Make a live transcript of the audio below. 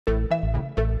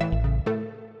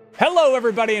Hello,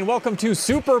 everybody, and welcome to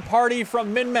Super Party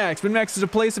from MinnMax. MinnMax is a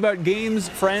place about games,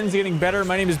 friends, getting better.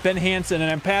 My name is Ben Hansen,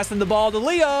 and I'm passing the ball to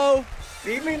Leo.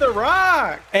 Feed me the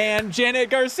rock. And Janet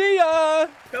Garcia.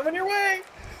 Coming your way.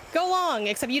 Go long,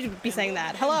 except you'd be saying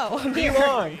that. Hello, I'm Be here.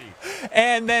 long.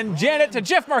 And then Janet to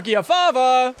Jeff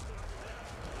Markiafava.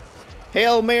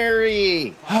 Hail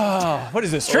Mary! What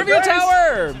is this, Oh, Trivia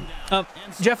guys. Tower?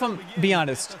 Jeff, be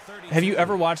honest. Have you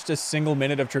ever watched a single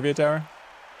minute of Trivia Tower?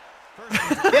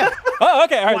 Yeah. Oh,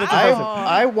 okay. All right. That's impressive.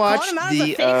 I watched Calling him out as the.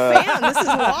 a fake fan. This is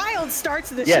wild start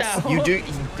to the Yes, show. you do.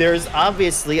 There's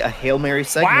obviously a Hail Mary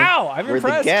segment Wow, I'm where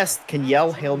impressed. the guest can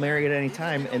yell Hail Mary at any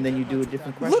time, and then you do a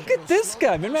different question. Look at this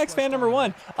guy, MinnMax fan number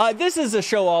 1. This is a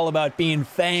show all about being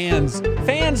fans.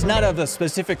 Fans not of a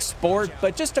specific sport,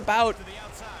 but just about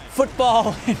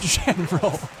football in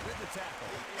general.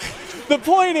 The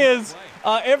point is,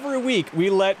 every week we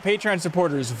let Patreon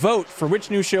supporters vote for which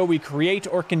new show we create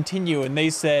or continue, and they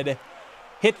said,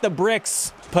 hit the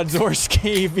bricks,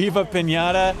 Podzorski, Viva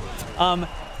Pinata.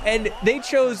 And they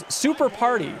chose Super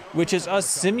Party, which is us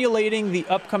simulating the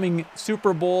upcoming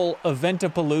Super Bowl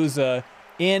Eventapalooza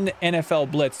in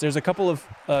NFL Blitz. There's a couple of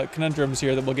conundrums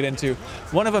here that we'll get into.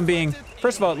 One of them being,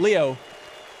 first of all, Leo,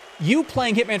 you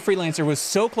playing Hitman Freelancer was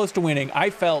so close to winning, I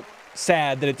felt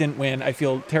sad that it didn't win. I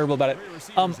feel terrible about it.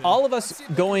 All of us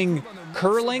going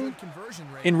curling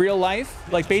in real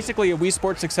life, like basically a Wii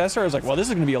Sports successor, I was like, well, this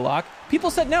is going to be a lock. People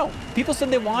said no. People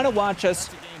said they want to watch us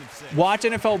watch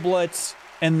NFL Blitz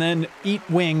and then eat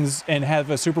wings and have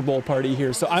a Super Bowl party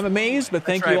here. So I'm amazed, but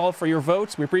thank you all for your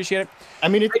votes. We appreciate it. I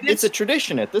mean, it's a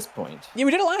tradition at this point. Yeah,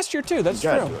 we did it last year too. That's You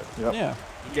gotta true. do it. Yep. Yeah.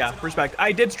 Yeah, respect.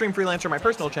 I did stream Freelancer on my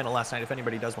personal channel last night if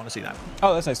anybody does want to see that.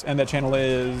 Oh, that's nice. And that channel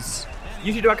is...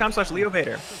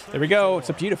 youtube.com/LeoVader. There we go. It's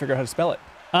up to you to figure out how to spell it.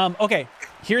 Okay,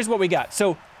 here's what we got.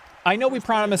 So I know we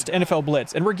promised NFL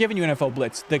Blitz, and we're giving you NFL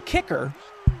Blitz. The kicker,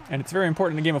 and it's very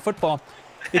important in a game of football,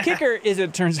 the kicker is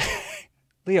it turns...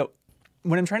 Leo,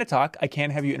 when I'm trying to talk, I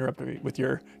can't have you interrupt me with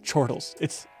your chortles.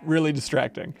 It's really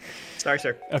distracting. Sorry,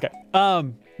 sir. Okay.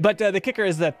 But the kicker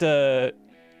is that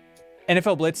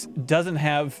NFL Blitz doesn't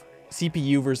have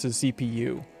CPU versus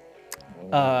CPU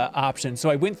option. So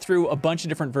I went through a bunch of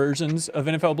different versions of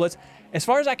NFL Blitz. As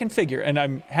far as I can figure, and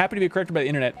I'm happy to be corrected by the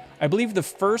internet, I believe the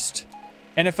first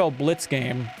NFL Blitz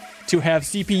game to have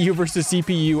CPU versus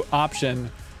CPU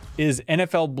option is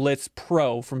NFL Blitz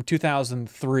Pro from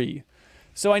 2003.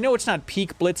 So I know it's not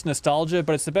peak Blitz nostalgia,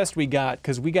 but it's the best we got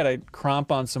because we got to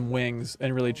cromp on some wings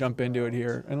and really jump into it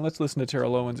here. And let's listen to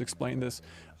Terrell Owens explain this.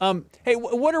 Hey,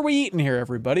 what are we eating here,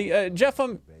 everybody? Jeff,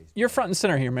 you're front and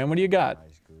center here, man. What do you got?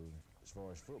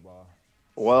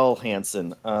 Well,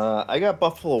 Hanson, I got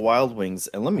Buffalo Wild Wings,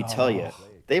 and let me tell you,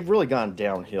 they've really gone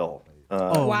downhill.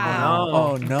 Wow.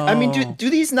 Oh no. I mean, do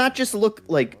these not just look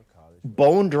like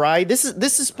bone dry? This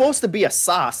is supposed to be a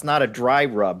sauce, not a dry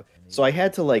rub. So I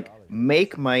had to I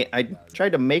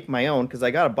tried to make my own because I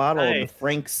got a bottle of the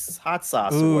Frank's hot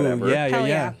sauce or whatever.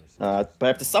 Yeah. But I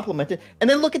have to supplement it. And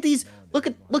then look at these. Look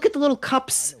at the little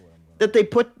cups that they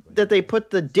put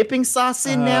the dipping sauce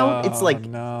in now. It's like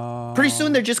pretty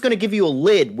soon they're just gonna give you a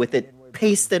lid with it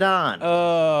pasted on.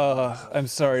 I'm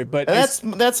sorry, but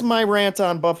That's my rant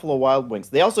on Buffalo Wild Wings.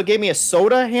 They also gave me a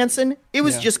soda, Hanson. It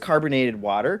was just carbonated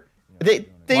water. They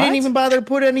didn't even bother to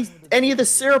put any of the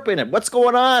syrup in it. What's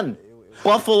going on,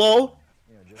 Buffalo?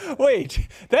 Wait,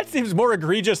 that seems more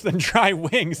egregious than dry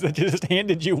wings that just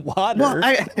handed you water.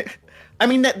 Well, I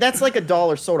mean that's like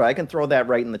 $1 soda. I can throw that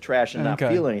right in the trash and not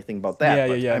feel anything about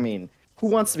that. Yeah. I mean, who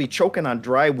wants to be choking on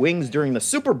dry wings during the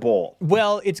Super Bowl?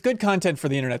 Well, it's good content for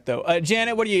the internet, though.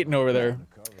 Janet, what are you eating over there?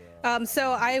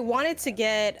 So I wanted to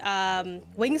get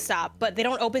Wingstop, but they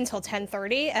don't open till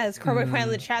 10:30. As Corby pointed out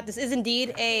in the chat, this is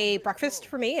indeed a breakfast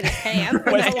for me. It is 10 a.m.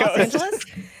 in Los Angeles.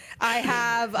 I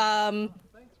have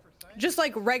just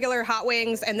like regular hot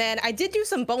wings, and then I did do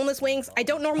some boneless wings. I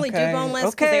don't normally do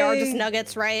boneless because they are just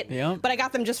nuggets, right? Yeah. But I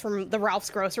got them just from the Ralph's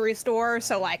grocery store,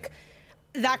 so like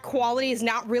that quality is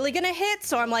not really gonna hit.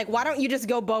 So I'm like, why don't you just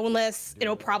go boneless?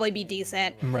 It'll probably be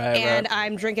decent. And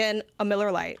I'm drinking a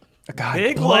Miller Lite.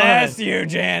 God bless you,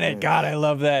 Janet. God, I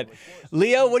love that.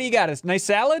 Leo, what do you got? A nice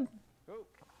salad?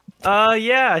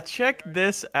 Yeah, check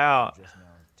this out.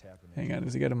 Hang on,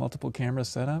 does he got a multiple camera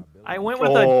setup? I went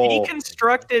with a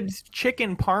deconstructed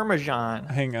chicken parmesan.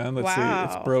 Hang on, let's see.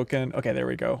 It's broken. Okay, there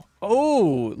we go.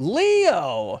 Oh,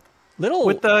 Leo!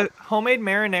 With the homemade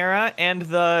marinara and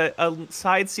the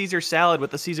side Caesar salad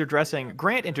with the Caesar dressing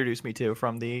Grant introduced me to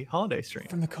from the holiday stream.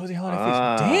 From the Cozy Holiday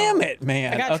Feast. Damn it,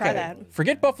 man. I gotta try that.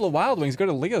 Forget Buffalo Wild Wings. Go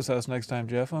to Leo's house next time,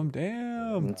 Jeff.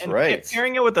 Damn. That's right.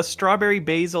 Pairing it with a strawberry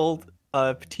basil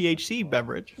THC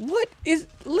beverage. What is...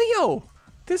 Leo,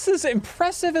 This is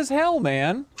impressive as hell,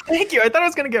 man. Thank you. I thought I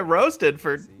was gonna get roasted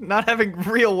for not having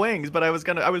real wings, but I was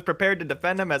prepared to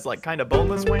defend them as like kind of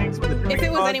boneless wings. If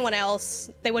it was anyone else,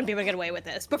 they wouldn't be able to get away with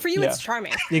this. But for you, Yeah. it's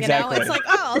charming. Exactly. You know, it's like,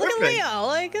 oh, look at Leo,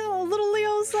 like little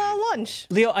Leo's lunch.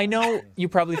 Leo, I know you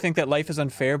probably think that life is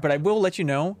unfair, but I will let you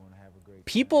know,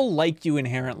 people like you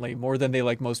inherently more than they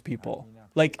like most people.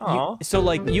 Like, no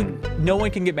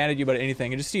one can get mad at you about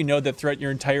anything. And just so you know that throughout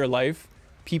your entire life,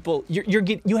 people,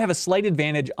 you have a slight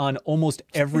advantage on almost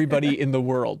everybody in the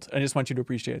world. I just want you to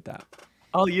appreciate that.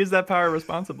 I'll use that power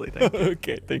responsibly. Thank you.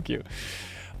 Okay, thank you.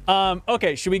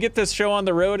 Okay, should we get this show on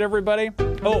the road, everybody?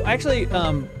 Oh, actually,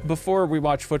 before we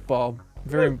watch football,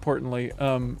 very importantly,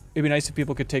 it'd be nice if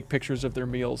people could take pictures of their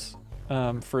meals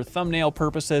for thumbnail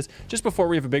purposes, just before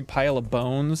we have a big pile of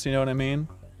bones, you know what I mean?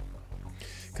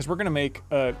 Because we're gonna make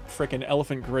a frickin'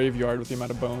 elephant graveyard with the amount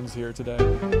of bones here today.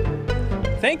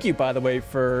 Thank you, by the way,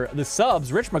 for the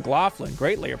subs, Rich McLaughlin.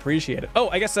 Greatly appreciate it. Oh,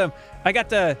 I guess I got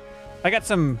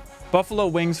some buffalo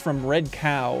wings from Red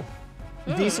Cow.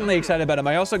 Decently excited about them.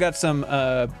 I also got some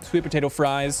sweet potato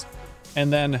fries,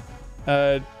 and then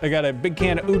I got a big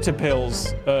can of Uta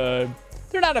pills. They're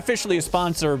not officially a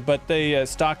sponsor, but they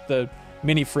stocked the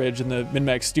mini fridge in the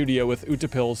MinnMax studio with Uta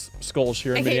pills skulls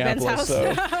here in Minneapolis.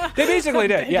 So they basically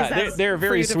did. Yeah, they're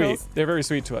very sweet. They're very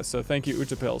sweet to us. So thank you,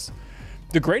 Uta pills.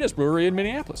 The greatest brewery in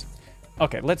Minneapolis.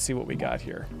 Okay, let's see what we got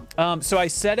here. So I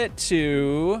set it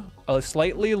to a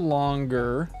slightly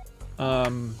longer.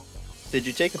 Did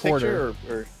you take a quarter.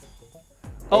 picture or?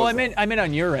 Oh, I'm in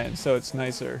on your end, so it's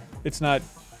nicer. It's not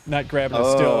grabbing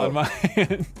it still on my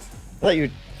end. I thought you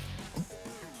were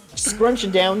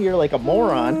scrunching down here like a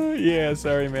moron. Yeah,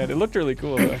 sorry, man. It looked really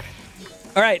cool, though.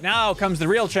 All right, now comes the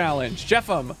real challenge.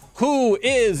 Jeffem, who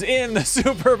is in the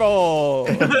Super Bowl?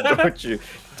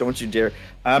 Don't you dare.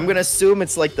 I'm going to assume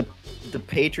it's like the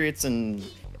Patriots and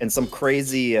some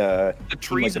crazy the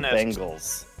treasonous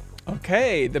Bengals.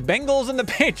 Okay, the Bengals and the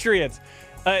Patriots.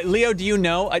 Leo, do you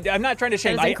know? I'm not trying to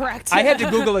shame. That is incorrect. I had to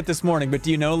Google it this morning, but do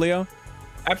you know, Leo?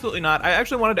 Absolutely not. I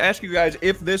actually wanted to ask you guys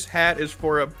if this hat is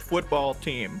for a football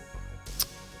team.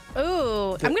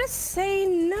 Ooh, I'm gonna say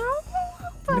no.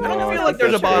 I feel like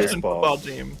there's a Boston football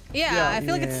team. Yeah, I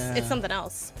feel like it's something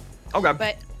else. Okay.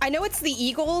 But I know it's the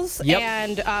Eagles,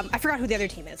 and I forgot who the other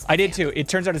team is. I did too. It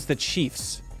turns out it's the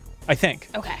Chiefs, I think.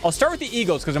 Okay. I'll start with the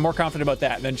Eagles because I'm more confident about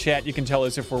that. And then chat, you can tell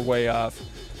us if we're way off.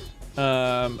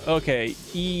 Okay,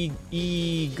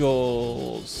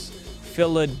 Eagles,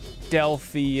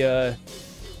 Philadelphia,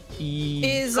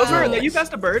 you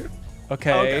passed a bird.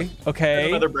 Okay. There's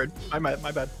another bird. My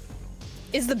bad.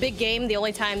 Is the big game the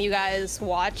only time you guys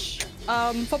watch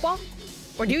football?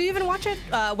 Or do you even watch it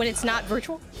when it's not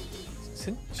virtual? It's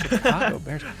in Chicago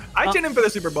Bears. I tune in for the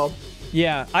Super Bowl.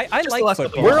 Yeah, I like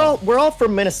football. We're all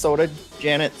from Minnesota,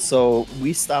 Janet, so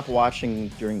we stop watching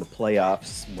during the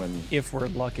playoffs when if we're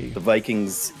lucky. The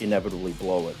Vikings inevitably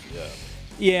blow it.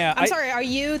 Yeah. I'm sorry, are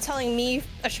you telling me,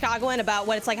 a Chicagoan, about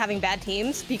what it's like having bad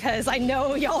teams? Because I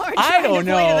know y'all are trying to play to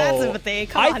that sympathy.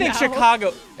 I think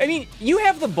Chicago, I mean, you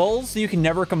have the Bulls, so you can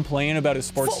never complain about a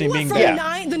sports team being good.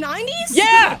 From the 90s?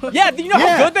 Yeah! You know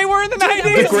how good they were in the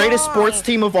 90s? The greatest sports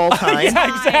team of all time.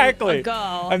 Yeah, exactly.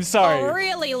 I'm sorry. A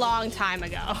really long time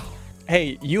ago.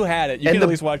 Hey, you had it. You can at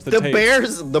least watch the tape.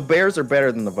 The Bears are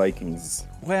better than the Vikings.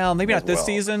 Well, maybe not this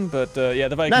season, but yeah,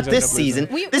 the Vikings. Not this season.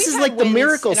 This is like the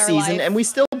miracle season, and we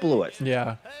still blew it.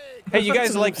 Yeah. Hey, you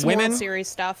guys like women? World Series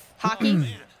stuff.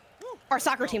 Hockey. Our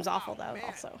soccer team's awful though,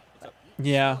 also.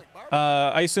 Yeah.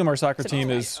 I assume our soccer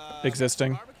team is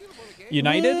existing.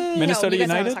 United? Minnesota no,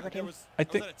 United? I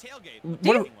think.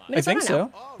 I think so.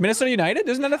 Minnesota United?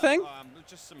 Isn't that a thing?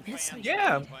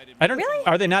 Yeah. I don't. Really?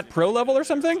 Are they not pro level or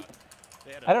something?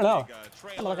 I don't know.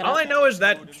 All I know is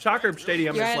that soccer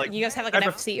stadium is like. You guys have like an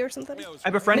FC or something? I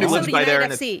have a friend who lives by there,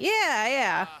 and FC.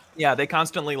 Yeah. Yeah, they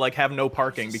constantly like have no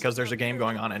parking because there's a game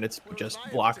going on, and it's just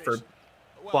blocked for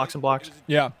blocks and blocks.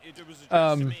 Yeah.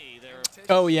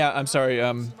 Oh yeah. I'm sorry.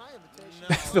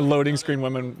 The loading screen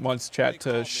woman wants chat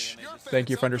to shh. Thank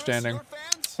you for understanding.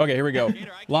 Okay, here we go.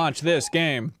 Launch this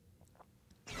game.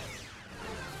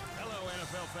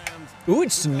 Ooh,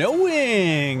 it's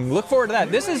snowing. Look forward to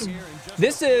that. This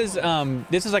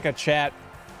is like a chat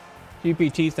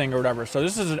GPT thing or whatever. So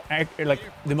this is like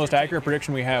the most accurate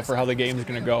prediction we have for how the game is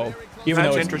going to go. Even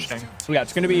That's though interesting. Yeah,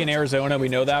 it's going to be in Arizona. We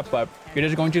know that, but it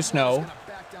is going to snow,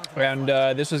 and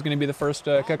this is going to be the first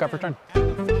kickoff return.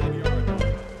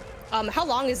 How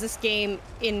long is this game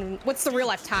in? What's the real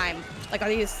life time? Like, are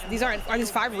these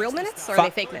 5 real minutes or are they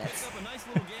fake minutes?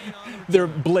 They're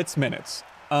Blitz minutes.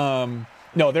 No,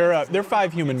 they're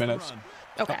 5 human minutes.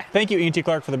 Okay. Thank you, E.T.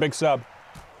 Clark, for the big sub.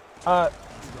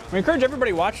 I encourage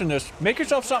everybody watching this, make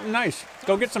yourself something nice.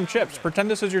 Go get some chips. Pretend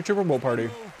this is your Super Bowl party.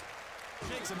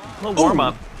 A little warm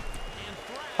up.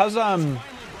 How's,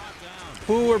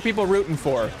 who are people rooting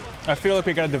for? I feel like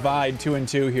we got to divide 2 and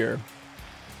 2 here.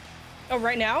 Oh,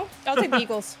 right now? I'll take the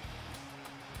Eagles.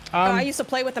 I used to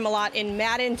play with them a lot in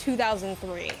Madden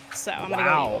 2003, so I'm gonna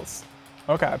go Eagles.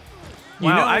 Okay.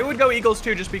 Wow, I would go Eagles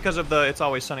too, just because of the "It's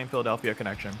Always Sunny in Philadelphia"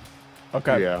 connection.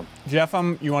 Okay. Yeah. Jeff,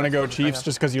 you want to go Chiefs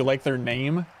just because you like their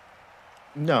name?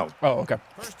 No. Oh, okay.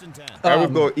 I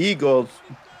would go Eagles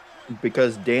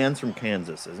because Dan's from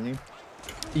Kansas, isn't he?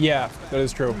 Yeah, that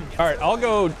is true. All right, I'll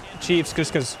go Chiefs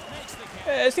just because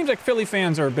it seems like Philly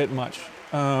fans are a bit much,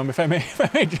 if I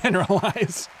may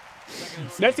generalize.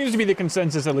 That seems to be the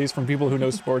consensus, at least from people who know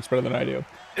sports better than I do.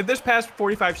 If this past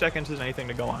 45 seconds is anything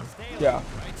to go on. Yeah.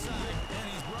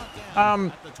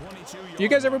 Do you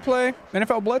guys ever play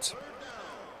NFL Blitz?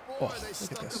 Oh,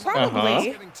 look at this.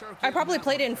 Probably. I probably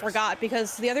played it and forgot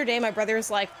because the other day my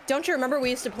brother's like, don't you remember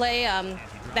we used to play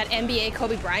that NBA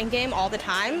Kobe Bryant game all the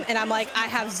time? And I'm like, I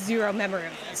have zero memory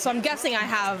of this. So I'm guessing I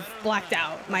have blacked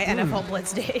out my NFL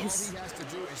Blitz days.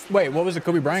 Wait, what was the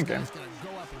Kobe Bryant game?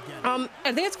 I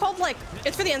think it's called like,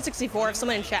 it's for the N64. If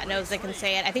someone in chat knows, they can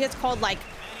say it. I think it's called like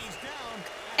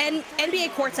NBA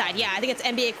Courtside. Yeah, I think it's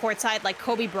NBA Courtside, like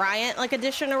Kobe Bryant like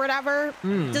edition or whatever.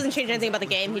 It doesn't change anything about the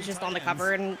game. He's just on the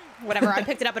cover and whatever. I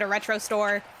picked it up at a retro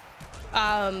store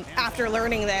after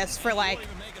learning this for like,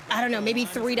 I don't know, maybe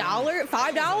 $3, $5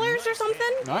 or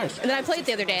something. Nice. And then I played it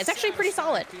the other day. It's actually pretty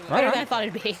solid. Better than I thought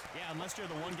it'd be.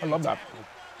 I love that.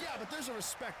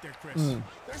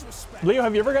 Leo,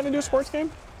 have you ever gotten to do a sports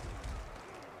game?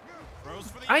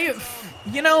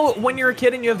 You know, when you're a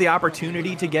kid and you have the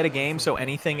opportunity to get a game, so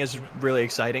anything is really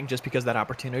exciting just because that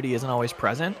opportunity isn't always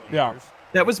present. Yeah.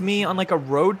 That was me on like a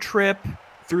road trip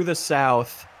through the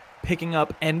South, picking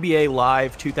up NBA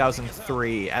Live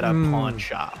 2003 at a pawn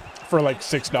shop. For like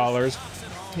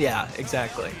 $6. Yeah,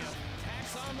 exactly.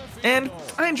 And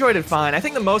I enjoyed it fine. I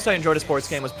think the most I enjoyed a sports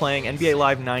game was playing NBA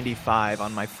Live 95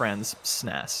 on my friend's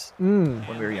SNES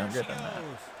when we were younger than that.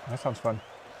 That sounds fun.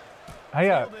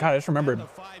 God, I just remembered.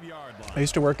 I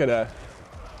used to work at a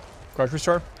grocery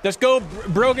store. Let's go,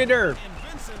 Brogader!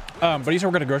 But I used to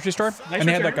work at a grocery store, and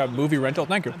they had like a movie rental.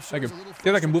 Thank you. They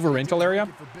had like a movie rental area.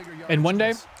 And one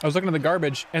day, I was looking at the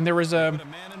garbage, and there was a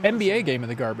NBA game in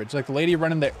the garbage. Like the lady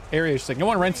running the area, she's like, no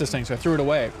one rents this thing, so I threw it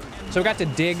away. So I got to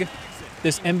dig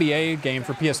this NBA game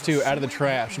for PS2 out of the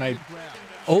trash, and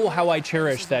how I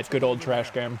cherish that good old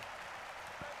trash game.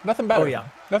 Nothing better. Oh, yeah.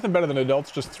 Nothing better than adults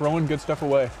just throwing good stuff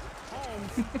away.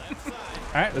 All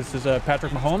right, this is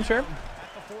Patrick Mahomes here.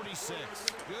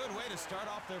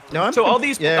 No, so all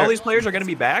these players are going to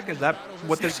be back? Is that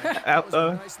what this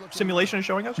simulation is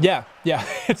showing us? Yeah,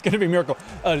 it's going to be a miracle.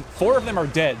 4 of them are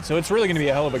dead, so it's really going to be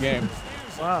a hell of a game.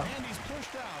 Wow.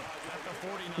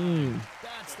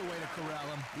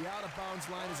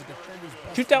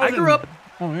 I grew up.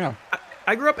 Oh yeah.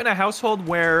 I grew up in a household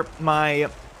where my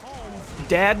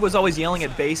dad was always yelling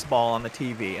at baseball on the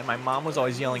TV, and my mom was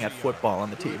always yelling at football on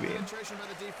the TV.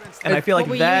 And I feel like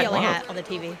what were you yelling at on the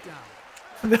TV?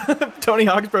 Tony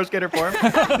Hawk's Pro Skater 4.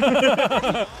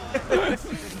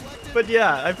 But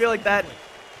yeah, I feel like that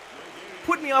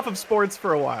put me off of sports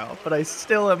for a while, but I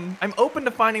still am. I'm open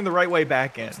to finding the right way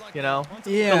back in. You know,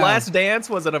 yeah. The Last Dance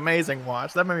was an amazing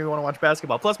watch. That made me want to watch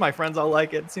basketball. Plus, my friends all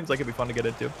like it. Seems like it'd be fun to get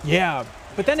into. Yeah,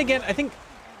 but then again, I think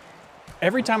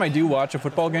every time I do watch a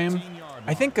football game,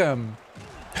 I think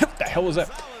what the hell was that?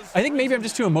 I think maybe I'm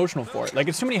just too emotional for it. Like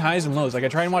it's too many highs and lows. Like I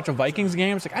try and watch a Vikings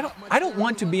game. It's like I don't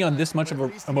want to be on this much of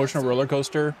an emotional roller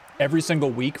coaster every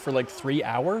single week for like 3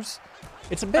 hours.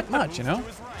 It's a bit much, you know.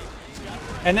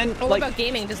 And then, what about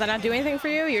gaming? Does that not do anything for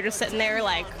you? You're just sitting there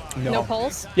like no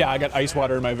pulse? Yeah, I got ice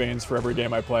water in my veins for every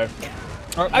game I play.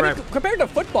 I mean, compared to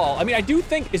football, I mean, I do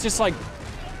think it's just like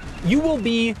you will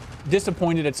be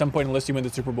disappointed at some point unless you win the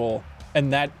Super Bowl,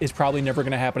 and that is probably never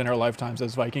going to happen in our lifetimes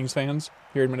as Vikings fans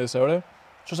here in Minnesota.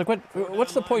 It's just like,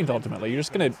 what's the point ultimately? You're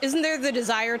just gonna. Isn't there the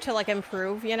desire to like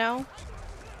improve? You know.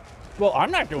 Well,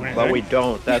 I'm not doing anything. But we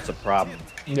don't. That's a problem.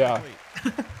 Yeah.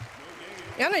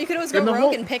 I don't know, you could always go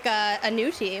rogue and pick a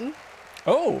new team.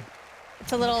 Oh.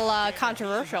 It's a little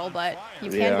controversial, but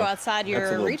you can go outside your that's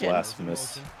a little region.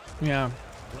 Blasphemous. Yeah.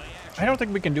 I don't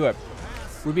think we can do it.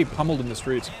 We'd be pummeled in the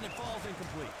streets.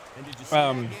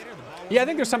 Yeah, I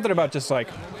think there's something about just like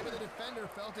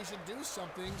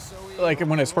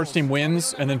when a sports team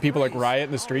wins and then people like riot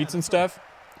in the streets and stuff.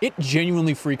 It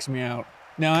genuinely freaks me out.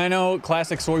 Now, I know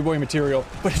classic soy boy material,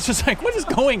 but it's just like, what is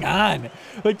going on?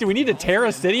 Like, do we need to tear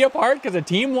a city apart because a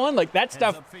team won? Like, that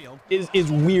stuff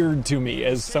is weird to me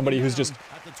as somebody who's just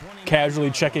casually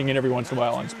checking in every once in a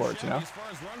while on sports, you know?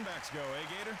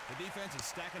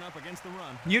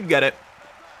 You'd get it.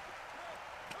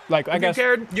 Like, I guess. If you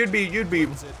cared, you'd be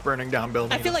burning down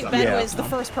buildings. I feel like Ben was the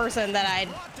first person that I'd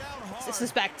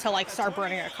suspect to like start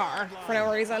burning a car for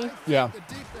no reason. Yeah,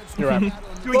 you're right.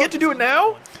 Do we get to do it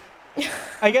now?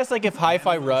 I guess like if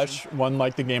Hi-Fi Rush won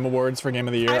like the Game Awards for Game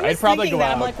of the Year, I was I'd probably thinking go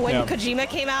that, out. like when Kojima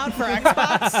came out for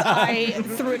Xbox, I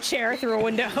threw a chair through a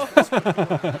window.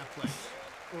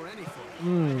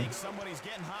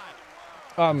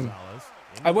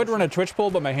 I would run a Twitch poll,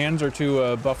 but my hands are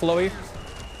too buffalo-y.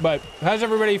 But how's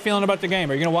everybody feeling about the game?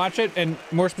 Are you gonna watch it? And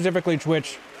more specifically,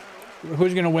 Twitch,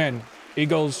 who's gonna win,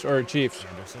 Eagles or Chiefs?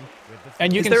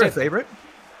 And you Is can there say, a favorite?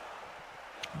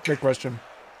 Good question.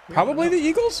 Probably the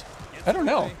Eagles? I don't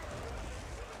know.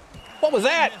 What was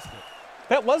that?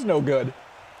 That was no good.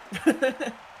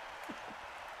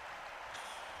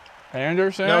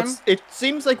 Anderson? No, it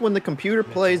seems like when the computer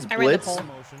plays Blitz,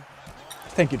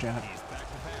 Thank you, Janet.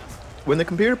 when the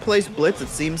computer plays Blitz, it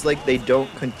seems like they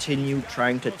don't continue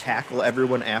trying to tackle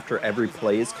everyone after every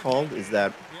play is called. Is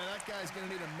that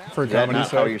For not comedy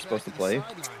how you're supposed to play?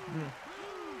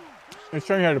 It's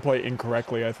showing you how to play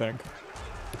incorrectly, I think.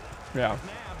 Yeah.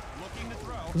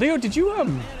 Leo, did you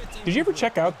ever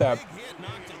check out that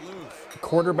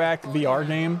quarterback VR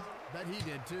game?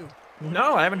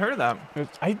 No, I haven't heard of that.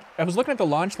 I was looking at the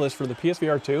launch list for the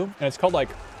PSVR 2, and it's called like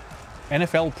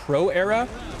NFL Pro Era.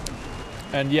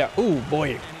 And yeah, ooh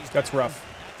boy, that's rough.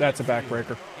 That's a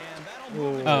backbreaker.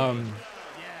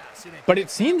 But it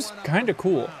seems kind of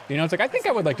cool. You know, it's like I think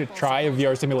I would like to try a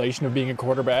VR simulation of being a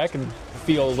quarterback and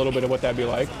feel a little bit of what that'd be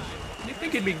like. You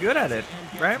think you'd be good at it,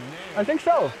 right? I think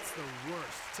so.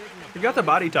 You got the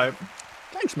body type.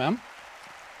 Thanks, man.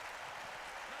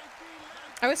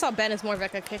 I always saw Ben as more of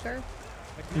like a kicker.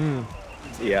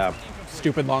 Yeah.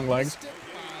 Stupid long legs.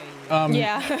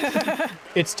 Yeah.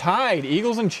 It's tied,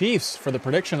 Eagles and Chiefs, for the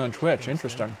prediction on Twitch.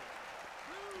 Interesting.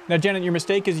 Now, Janet, your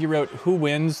mistake is you wrote who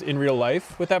wins in real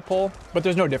life with that poll, but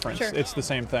there's no difference. Sure. It's the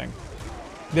same thing.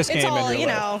 This It's game all, in real you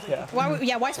life. know.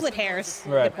 Yeah. Why split hairs?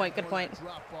 Right. Good point, good point.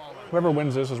 Whoever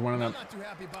wins this is winning it.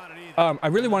 I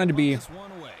really wanted to be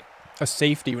a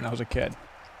safety when I was a kid.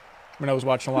 When I was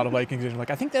watching a lot of Vikings games, like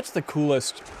I think that's the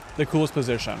coolest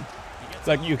position. It's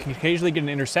like you can occasionally get an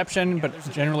interception,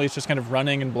 but generally it's just kind of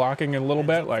running and blocking a little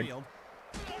bit. Like,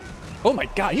 oh my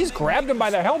God, he's grabbed him by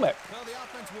the helmet.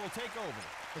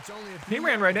 He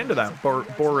ran right into that.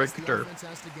 Richter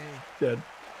did.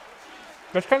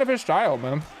 That's kind of his style,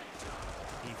 man.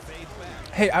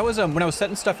 Hey, I was when I was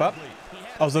setting stuff up,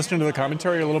 I was listening to the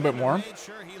commentary a little bit more,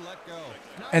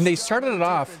 and they started it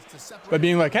off by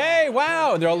being like, "Hey,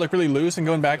 wow!" They're all like really loose and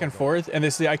going back and forth, and they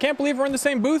say, "I can't believe we're in the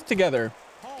same booth together."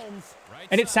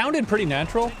 And it sounded pretty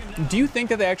natural. Do you think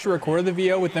that they actually recorded the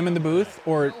VO with them in the booth,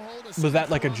 or was that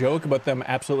like a joke about them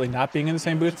absolutely not being in the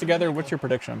same booth together? What's your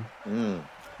prediction?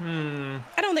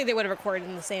 I don't think they would have recorded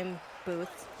in the same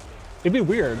booth. It'd be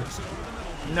weird.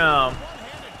 No.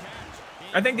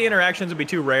 I think the interactions would be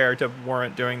too rare to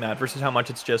warrant doing that versus how much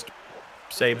it's just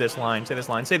say this line,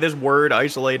 say this word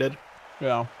isolated.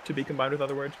 Yeah. To be combined with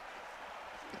other words.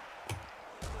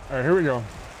 All right, here we go.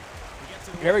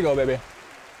 Here we go, baby.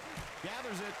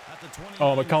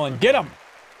 Oh, McCullen, get him!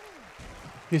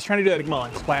 He's trying to do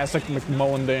that classic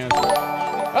McMullen dance.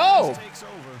 Oh!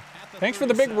 Thanks for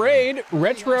the big raid,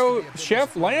 Retro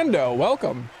Chef Lando.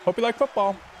 Welcome. Hope you like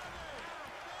football.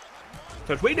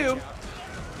 That's what we do.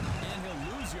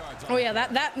 Oh yeah,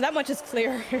 that much is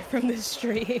clear from this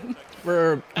stream.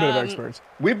 We're a bit of experts.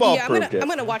 We've all Yeah, proved it. I'm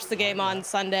gonna watch the game on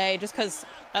Sunday just because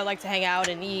I like to hang out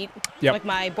and eat. Yep. Like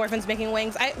my boyfriend's making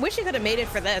wings. I wish he could have made it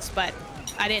for this, but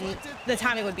I didn't. The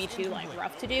timing would be too like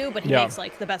rough to do. But he makes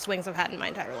like the best wings I've had in my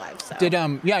entire life. So. Did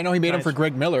yeah, I know he made them for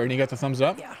Greg Miller and he got the thumbs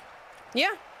up. Yeah. Yeah.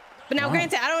 But now,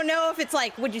 granted, I don't know if it's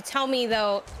like, would you tell me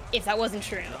though if that wasn't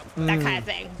true? That kind of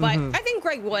thing. But I think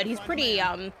Greg would. He's pretty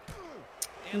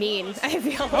mean. I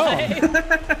feel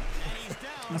like.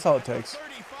 That's all it takes.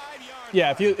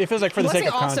 Yeah, if it was like for the sake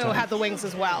of content. He also had the wings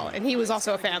as well, and he was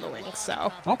also a fan of the wings.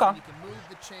 So. Okay.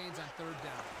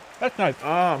 That's nice.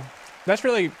 That's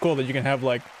really cool that you can have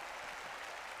like,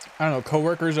 I don't know,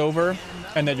 coworkers over,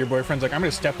 and then your boyfriend's like, I'm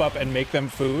gonna step up and make them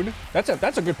food. That's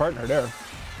a good partner there.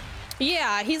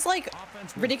 Yeah, he's like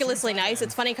ridiculously nice.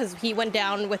 It's funny because he went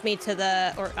down with me to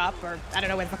the, or I don't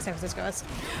know where the fuck San Francisco is.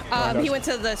 He went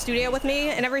to the studio with me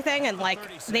and everything, and like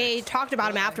they talked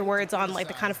about him afterwards on like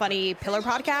the Kind of Funny Pillar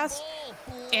podcast.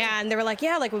 And they were like,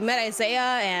 yeah, like we met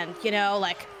Isaiah, and you know,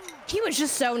 like he was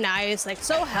just so nice, like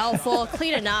so helpful,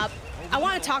 cleaning up. I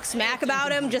want to talk smack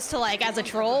about him just to like as a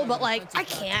troll, but like I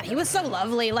can't. He was so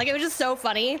lovely. Like it was just so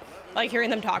funny, like hearing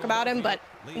them talk about him. But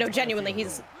no, genuinely,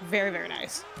 he's very, very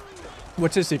nice.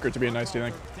 What's his secret to being nice, do you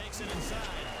think?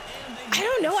 I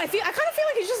don't know. I kind of feel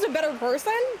like he's just a better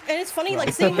person, and it's funny,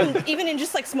 like seeing him even in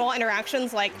just like small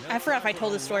interactions. Like I forgot if I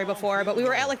told this story before, but we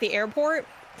were at like the airport,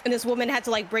 and this woman had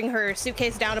to like bring her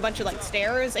suitcase down a bunch of like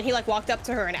stairs, and he like walked up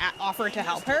to her and offered to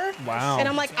help her. Wow. And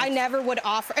I'm like, I never would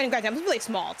offer. And granted, I was really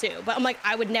small too, but I'm like,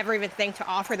 I would never even think to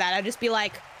offer that. I'd just be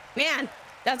like, man,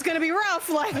 that's gonna be rough,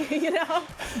 like, you know.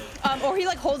 Or he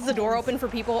like holds the door open for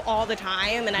people all the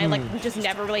time, and I like just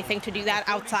never really think to do that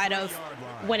outside of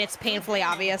when it's painfully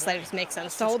obvious that it just makes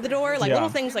sense to hold the door, like little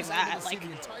things like that. Like,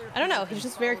 I don't know, he's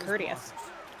just very courteous.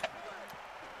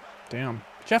 Damn,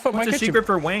 Jeff, what's your secret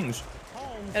for wings?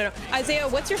 I don't know, Isaiah.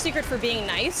 What's your secret for being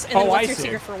nice? And then what's your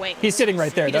secret for wings? He's sitting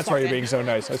right there. That's why you're being so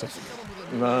nice.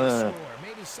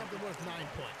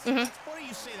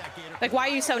 Like, why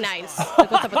are you so nice? Like,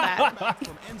 what's up with that?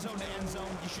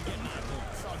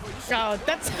 Oh,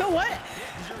 that's what?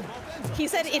 He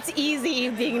said it's easy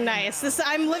being nice.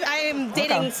 I am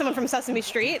dating someone from Sesame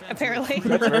Street, apparently.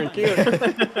 That's very cute.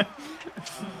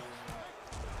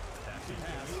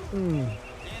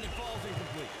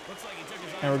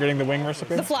 And we're getting the wing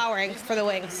recipe? The flouring for the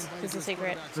wings is the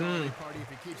secret.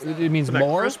 It means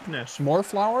more? More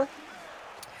flour?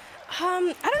 I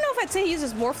don't know if I'd say he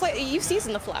uses more flour. You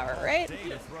season the flour, right?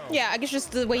 Yeah, I guess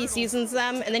just the way he seasons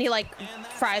them, and then he like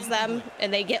fries them,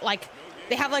 and they get like,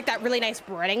 they have like that really nice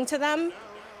breading to them.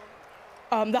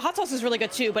 The hot sauce is really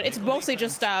good too, but it's mostly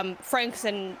just Frank's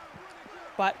and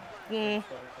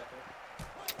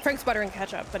Frank's butter and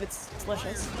ketchup, but it's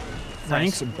delicious.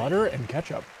 Frank's butter and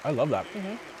ketchup. I love that.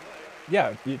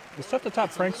 Yeah, it's tough to top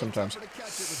Frank sometimes.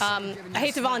 I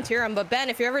hate to volunteer them, but Ben,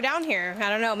 if you're ever down here, I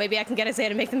don't know, maybe I can get Isaiah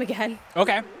to make them again.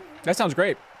 Okay, that sounds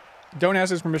great. Don't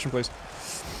ask his permission, please.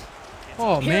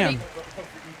 Oh, man.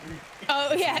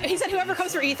 Oh, yeah, he said whoever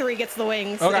comes for E3 gets the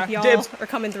wings. Okay. If y'all are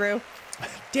coming through.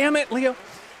 Damn it, Leo.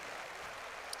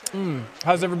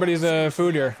 How's everybody's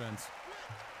food here?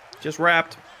 Just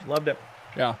wrapped. Loved it.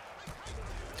 Yeah.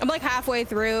 I'm like halfway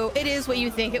through. It is what you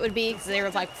think it would be because they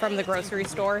were like from the grocery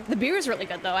store. The beer is really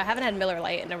good though. I haven't had Miller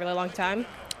Lite in a really long time.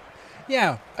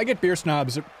 Yeah, I get beer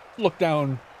snobs that look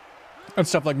down on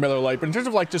stuff like Miller Lite, but in terms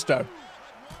of like just I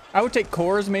would take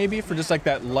Coors maybe for just like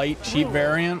that light, cheap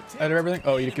variant out of everything.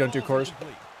 Oh, you don't do Coors?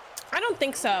 I don't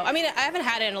think so. I mean, I haven't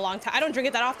had it in a long time. I don't drink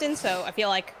it that often, so I feel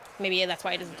like maybe that's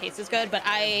why it doesn't taste as good. But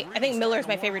I think Miller is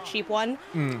my favorite cheap one.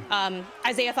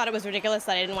 Isaiah thought it was ridiculous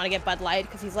that I didn't want to get Bud Light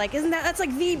because he's like, that's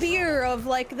like the beer of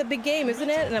like the big game, isn't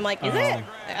it? And I'm like, is it?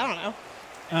 I don't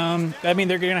know. I mean,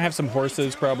 they're gonna have some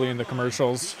horses probably in the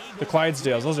commercials. The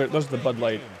Clydesdales, those are the Bud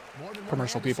Light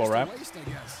commercial people, right?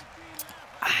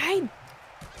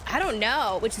 I don't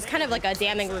know, which is kind of like a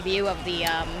damning review of the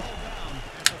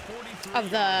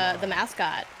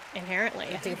mascot. Inherently,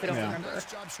 I think if we don't remember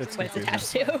what it's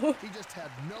attached to.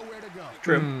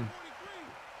 True.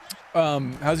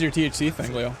 How's your THC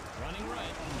thing, Leo?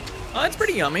 It's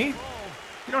pretty yummy. You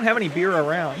don't have any beer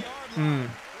around.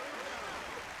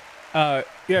 Yeah,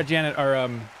 Janet,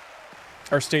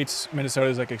 our state's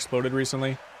Minnesota's like exploded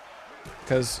recently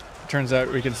because it turns out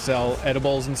we can sell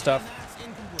edibles and stuff.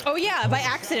 Oh yeah, by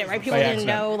accident, right? People didn't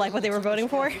know like what they were voting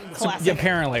for. Classic. Yeah,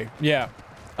 apparently, yeah.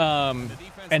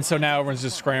 And so now everyone's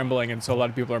just scrambling, and so a lot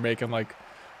of people are making like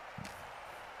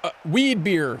weed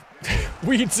beer,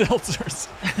 weed seltzers.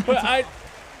 But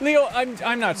Leo,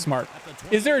 I'm not smart.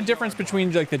 Is there a difference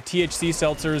between like the THC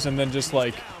seltzers and then just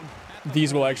like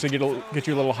these will actually get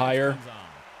you a little higher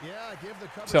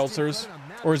seltzers?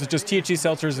 Or is it just THC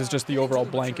seltzers is just the overall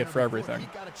blanket for everything?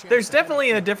 There's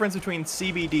definitely a difference between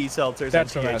CBD seltzers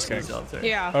That's and what I'm THC asking. seltzers.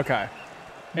 Yeah. Okay.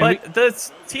 But the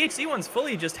THC ones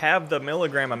fully just have the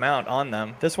milligram amount on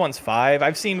them. This one's 5.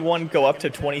 I've seen one go up to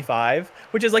 25,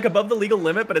 which is like above the legal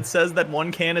limit, but it says that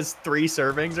one can is 3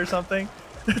 servings or something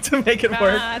to make it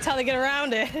work. That's how they get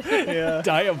around it. Yeah.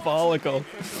 Diabolical.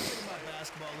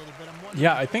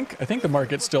 Yeah, I think the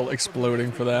market's still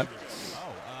exploding for that.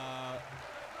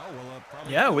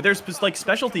 Yeah, well, there's just like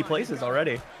specialty places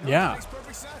already. Yeah.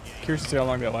 Curious to see how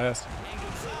long that lasts.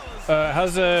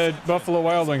 How's Buffalo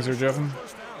Wild Wings there, Jeff?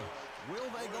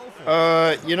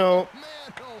 You know,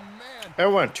 I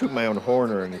don't want to toot my own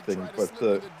horn or anything, but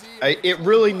it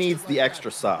really needs the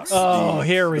extra sauce. Oh,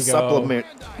 here we go.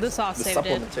 The sauce the saved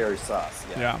supplementary sauce.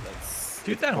 Yeah.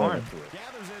 Toot that horn.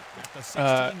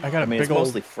 I got a big it's old.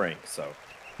 mostly Frank, so.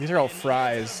 These are all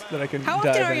fries that I can. How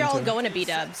dive often are y'all into. going to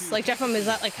B-dubs? Like, Jeff, is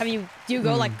that like, do you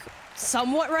go like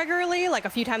somewhat regularly, like a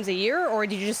few times a year, or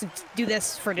did you just do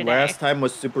this for today? Last time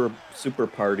was super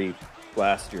party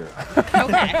last year.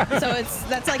 Okay, so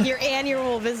that's like your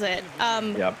annual visit.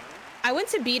 Yep. I went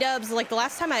to B-Dubs, like the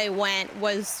last time I went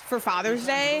was for Father's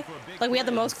Day. Like we had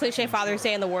the most cliche Father's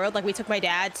Day in the world. Like we took my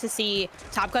dad to see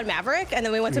Top Gun Maverick, and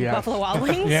then we went to Buffalo Wild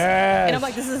Wings. Yes. And I'm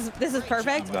like, this is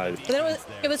perfect. Nice. But then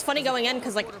it was funny going in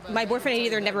because like my boyfriend had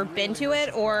either never been to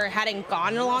it or hadn't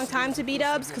gone in a long time to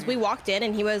B-Dubs, because we walked in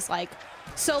and he was like,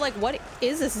 so like, what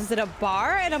is this? Is it a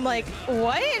bar? And I'm like,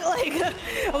 what? Like,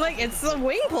 I'm like, it's a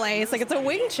wing place. Like, it's a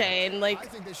wing chain. Like,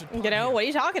 you know, what are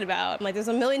you talking about? I'm like, there's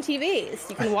a million TVs.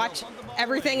 You can watch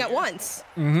everything at once.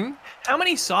 Mm-hmm. How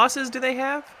many sauces do they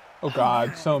have? Oh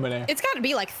God, so many. It's got to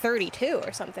be like 32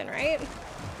 or something, right?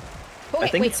 I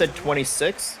think it said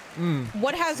 26.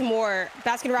 What has more,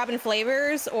 Baskin-Robbins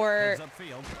flavors or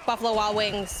Buffalo Wild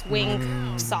Wings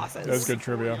wing sauces? That was good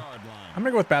trivia. I'm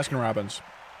gonna go with Baskin-Robbins.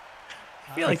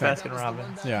 I feel like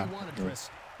Baskin-Robbins. Yeah.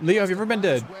 Leo, have you ever been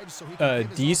to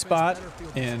D-Spot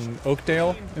in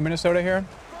Oakdale in Minnesota here?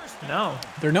 No.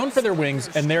 They're known for their wings,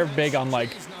 and they're big on like,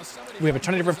 we have a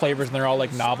ton of different flavors, and they're all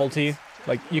like novelty.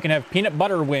 Like you can have peanut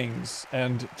butter wings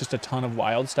and just a ton of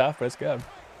wild stuff, but it's good.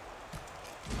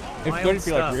 It's good if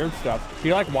you like weird stuff. Do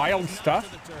you like wild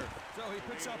stuff?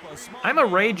 I'm a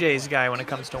Ray J's guy when it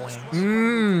comes to wings.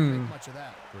 Mmm.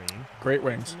 Great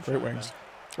wings. Great wings.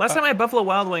 Last time I had Buffalo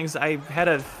Wild Wings, I had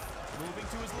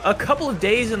a couple of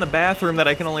days in the bathroom that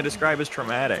I can only describe as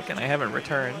traumatic, and I haven't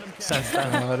returned since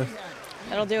then.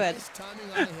 That'll do it.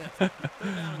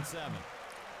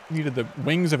 Needed the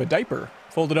wings of a diaper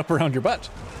folded up around your butt.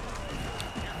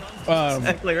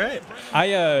 Exactly right.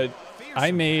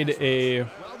 I made a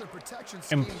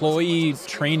employee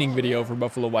training video for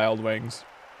Buffalo Wild Wings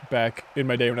back in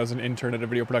my day when I was an intern at a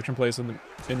video production place in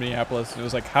Minneapolis. It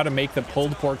was like how to make the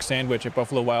pulled pork sandwich at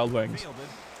Buffalo Wild Wings.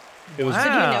 It was. So do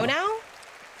you know now?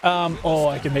 Oh,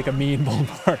 I can make a mean pulled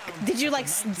pork. Did you like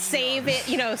save it,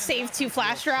 you know, save to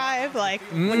flash drive, like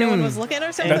when no one was looking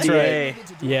or something? That's right.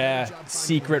 Yeah,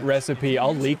 secret recipe.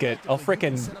 I'll leak it. I'll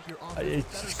frickin'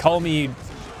 call me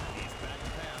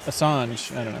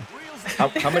Assange. I don't know.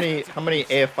 How many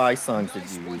AFI songs did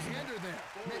you use?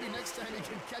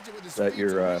 Is that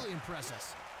your?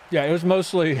 Yeah, it was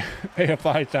mostly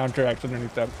AFI soundtracks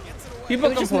underneath them. People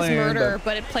it was just Miss Murder,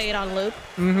 but it played on loop.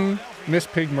 Mm-hmm. Miss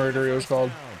Pig Murder, it was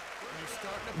called.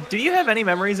 Do you have any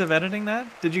memories of editing that?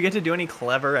 Did you get to do any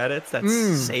clever edits that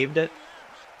saved it?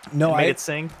 No, made it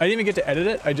sing? I didn't even get to edit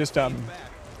it. I just I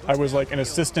was like an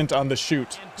assistant on the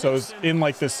shoot, so I was in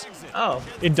like this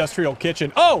industrial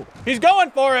kitchen. Oh, he's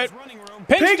going for it.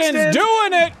 Pinkston's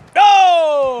doing it.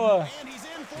 Oh!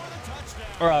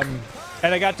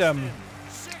 And I got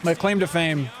my claim to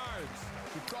fame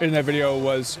in that video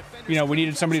was, you know, we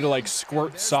needed somebody to like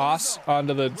squirt sauce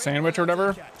onto the sandwich or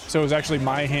whatever. So it was actually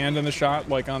my hand in the shot,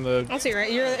 like on the. Oh, so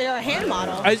you're a hand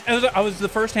model. I was the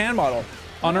first hand model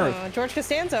on Earth. George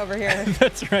Costanza over here.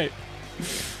 That's right.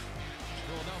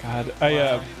 God,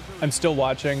 I'm still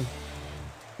watching.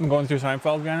 I'm going through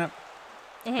Seinfeld again.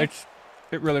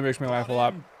 It really makes me laugh a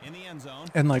lot.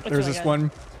 And like, there's this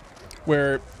one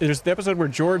where there's the episode where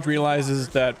George realizes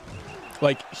that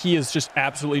like he is just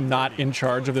absolutely not in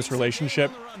charge of this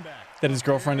relationship, that his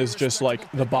girlfriend is just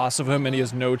like the boss of him and he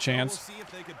has no chance.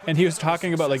 And he was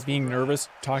talking about like being nervous,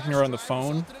 talking to her on the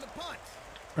phone.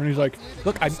 And he's like,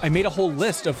 look, I made a whole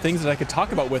list of things that I could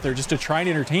talk about with her just to try and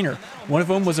entertain her. One of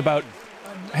them was about,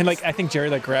 and like I think Jerry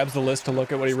like grabs the list to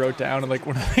look at what he wrote down, and like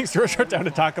one of the things George wrote down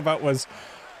to talk about was,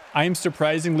 I'm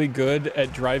surprisingly good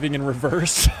at driving in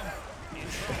reverse.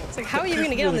 It's like, how are you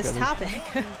going to get on this topic?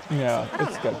 Yeah,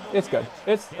 it's good. It's good.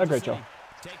 It's a great show.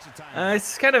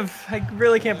 It's kind of, I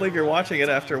really can't believe you're watching it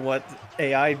after what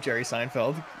AI Jerry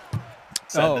Seinfeld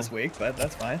said this week, but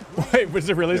that's fine. Wait, was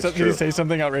it really something? Did he say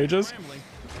something outrageous?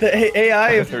 The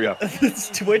AI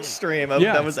Twitch stream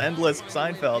that was endless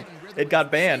Seinfeld, it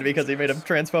got banned because he made a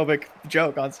transphobic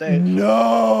joke on stage.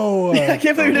 No! I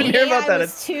can't believe you didn't hear about that.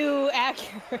 It's too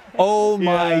accurate. Oh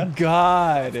my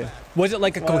God. Was it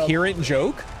like a coherent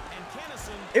joke?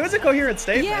 It was a coherent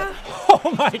statement. Yeah.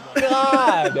 Oh my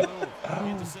God.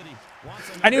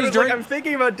 And it was like, I'm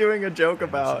thinking about doing a joke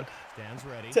about,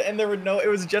 and there were no, it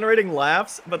was generating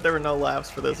laughs, but there were no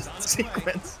laughs for this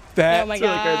sequence. That oh my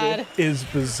God. is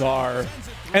bizarre.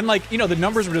 And like, you know, the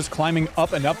numbers were just climbing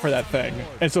up and up for that thing.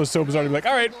 And so it's so bizarre to be like,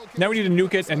 all right, now we need to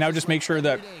nuke it, and now just make sure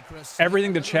that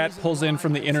everything the chat pulls in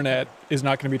from the internet is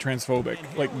not going to be transphobic.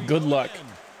 Like, good luck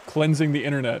cleansing the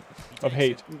internet of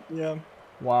hate. Yeah.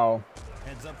 Wow.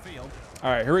 All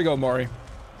right, here we go, Maury.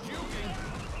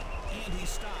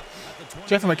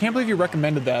 Jeff, I can't believe you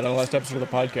recommended that on the last episode of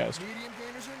the podcast.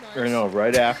 Or no,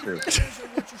 right after.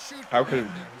 How could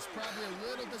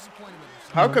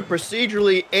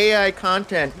procedurally AI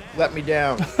content let me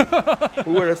down?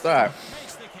 Who would have thought?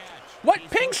 What?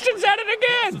 Pinkston's at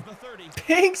it again!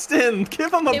 Pinkston,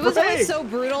 give him a break. It was always so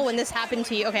brutal when this happened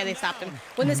to you. Okay, they stopped him.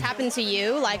 When this happened to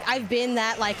you, like, I've been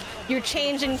that, like, you're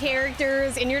changing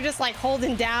characters and you're just, like,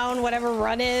 holding down whatever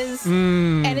run is.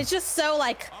 And it's just so,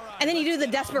 like, and then you do the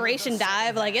desperation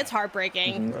dive. Like, it's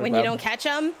heartbreaking when you don't catch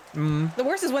them. The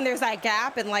worst is when there's that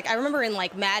gap. And, like, I remember in,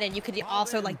 like, Madden, you could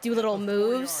also, like, do little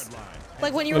moves.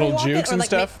 Like, when you were walking, jukes or, and like,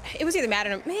 stuff? it was either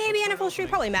Madden or maybe NFL Street,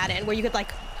 probably Madden, where you could, like,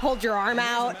 hold your arm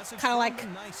out, kind of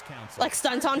like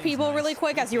stunt on people really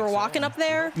quick as you were walking up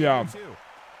there. Yeah.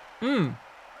 It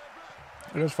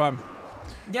was fun.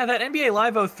 Yeah, that NBA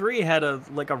Live 03 had a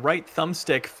right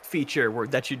thumbstick feature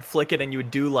that you'd flick it and you would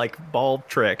do like ball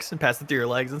tricks and pass it through your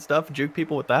legs and stuff, juke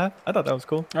people with that. I thought that was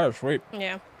cool. That was sweet.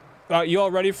 Yeah. You all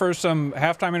ready for some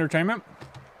halftime entertainment?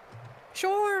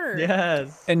 Sure.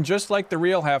 Yes. And just like the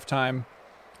real halftime,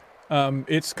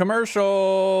 it's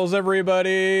commercials,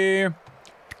 everybody.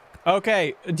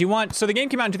 Okay, so the game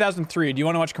came out in 2003. Do you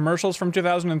want to watch commercials from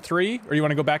 2003? Or do you want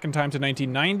to go back in time to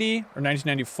 1990 or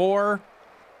 1994?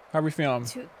 How are we feeling?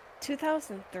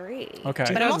 2003. Okay.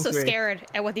 But I'm also 2003. scared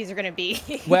at what these are going to be.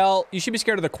 Well, you should be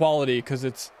scared of the quality because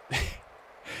it's...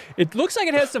 it looks like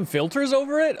it has some filters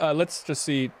over it. Let's just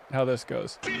see how this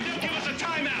goes.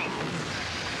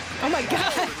 Oh my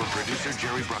god. For producer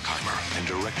Jerry Bruckheimer and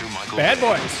director Michael Bad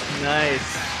Bay. Boys.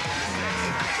 Nice.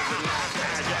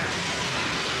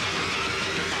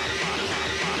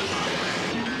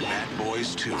 Bad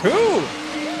Boys 2. Ooh!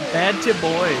 Bad to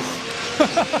boys.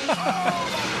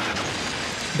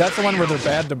 That's the one where they're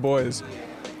bad to boys.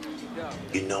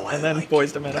 You know, And then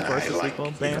Boys to Men, of course, the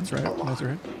sequel. Bam. That's right. That's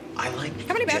right. I like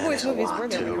How many Bad Boys Janice a movies lot, were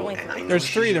there? too, Really? and I know There's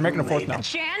she's 3. They're your making a 4th now. roommate.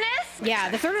 Janice? Yeah,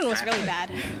 the third one was really bad.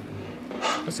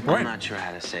 That's the I'm point. not sure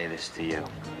how to say this to you.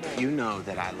 You know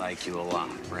that I like you a lot,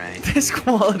 right? This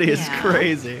quality is Yeah.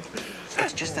 crazy.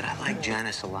 It's just that I like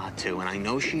Janice a lot too, and I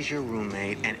know she's your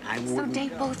roommate, and I So wouldn't...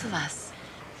 date both of us.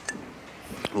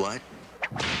 What?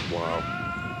 Wow.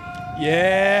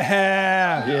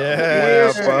 Yeah.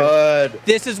 Yeah, bud.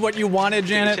 This is what you wanted,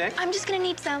 Janet. I'm just gonna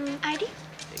need some ID.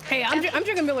 Hey, I'm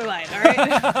drinking Miller Lite, all right?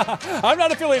 I'm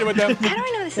not affiliated with them. How do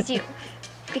I know this is you?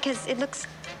 Because it looks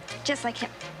just like him.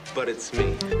 But it's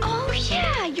me. Oh,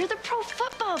 yeah, you're the pro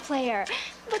football player.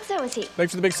 But so is he.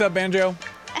 Thanks for the big sub, Banjo.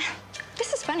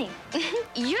 This is funny.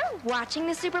 You're watching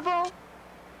the Super Bowl,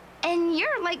 and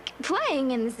you're, like,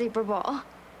 playing in the Super Bowl.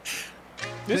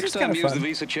 This is kind of use the fun.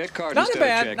 Visa check card Not a instead of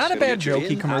bad- checks. not a It'll bad get you jokey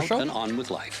in, commercial. out, and on with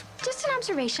life. Just an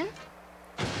observation.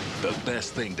 The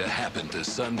best thing to happen to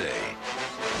Sunday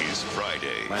is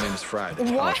Friday. My name's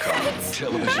Friday. What?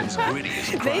 Television's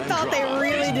grittiest crime They thought they drama.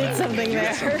 really did something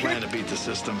there. Plan to beat the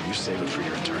system. You save it for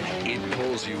your attorney. It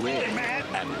pulls you in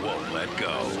and won't let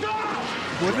go.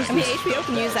 I mean, HBO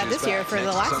can use that this year for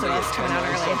The Last of Us coming out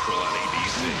early. Central on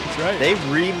ABC. That's right. They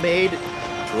remade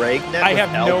Dragnet. I with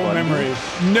have Al no Bundy. memory.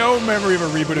 No memory of a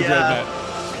reboot of Yeah.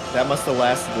 Dragnet. That must have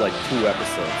lasted like 2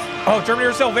 episodes. Oh,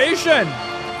 Terminator Salvation!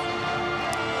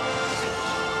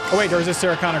 Oh wait, there was this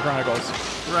Sarah Connor Chronicles.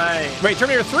 Right. Wait,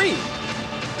 Terminator 3!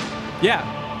 Yeah.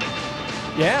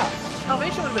 Yeah.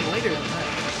 Salvation would have been later than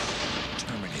that.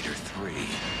 Terminator 3,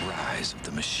 Rise of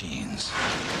the Machines.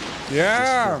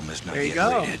 Yeah. Film is not There you yet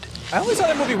go. rated. I only saw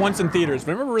that movie once in theaters,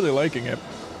 but I remember really liking it.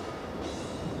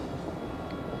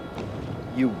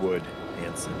 You would,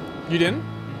 Hanson. You didn't?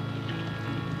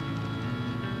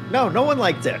 No, no one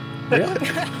liked it. Really?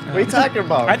 What are you talking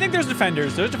about? I think there's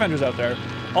defenders. There's defenders out there.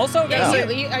 Also, Yeah, yeah.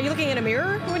 so are you looking in a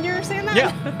mirror when you're saying that?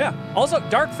 Yeah. Also,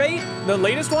 Dark Fate, the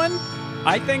latest one,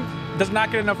 I think does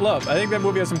not get enough love. I think that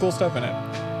movie has some cool stuff in it.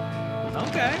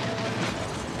 Okay.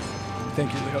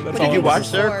 Thank you, Leo. That's What all. Did you I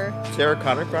watch was Sarah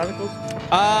Connor Chronicles?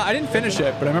 I didn't finish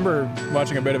it, but I remember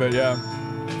watching a bit of it. Yeah.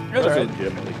 It was That's alright.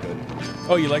 legitimately good.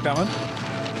 Oh, you like that one?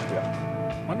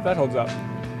 Yeah. I wonder if that holds up.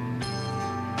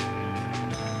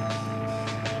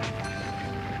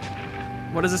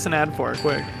 What is this an ad for?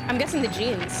 Quick. I'm guessing the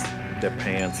jeans. Their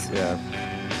pants, yeah.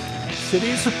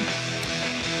 Cities.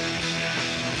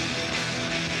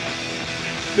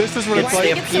 This is what Get it's Why do like.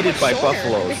 you get so stampeded much by shorter?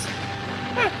 buffaloes.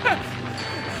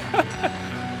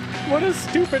 What a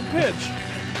stupid pitch.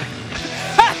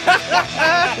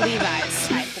 Levi's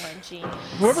type one jeans.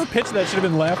 Whoever pitched that should have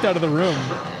been laughed out of the room.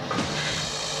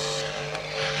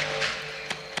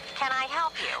 Can I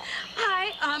help you?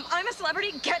 Hi, I'm a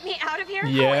celebrity. Get me out of here.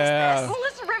 Yeah. Who is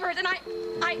this? Melissa Rivers, and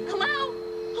hello?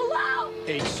 Hello?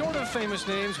 8 sort of famous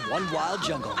names, 1 wild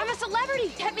jungle. I'm a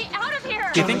celebrity. Get me out of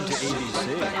here. Do you think? ABC.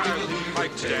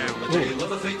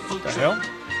 The hell?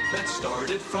 that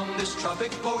started from this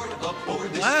tropic port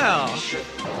aboard this Wow. tiny ship.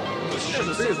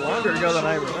 This is longer ago than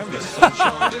I remember.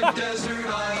 Uncharted desert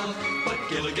isle, but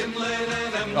Gilligan led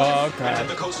an empire. Oh, okay. And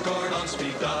the Coast Guard on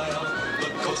speed dial. The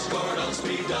Coast Guard on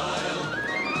speed dial.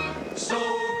 So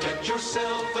get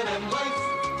yourself an M Life.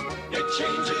 It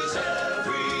changes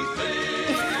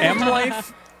everything. M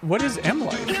Life? What is M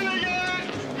Life?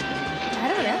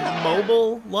 I don't know.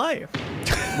 Mobile life.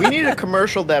 We need a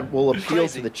commercial that will appeal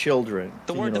to the children,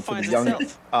 The you word know, to the defines young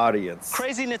itself. audience.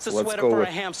 Crazy knits a Let's sweater go for a with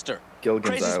hamster. Gilligan's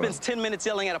Crazy Island. spends 10 minutes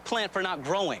yelling at a plant for not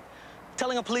growing.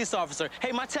 Telling a police officer,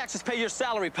 hey, my taxes pay your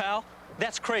salary, pal.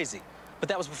 That's crazy. But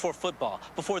that was before football,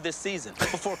 before this season,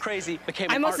 before crazy became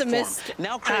an I must art have form. missed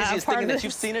Now crazy is part thinking of that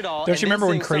you've this. seen it all. Don't and you then remember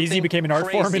when seeing crazy something became an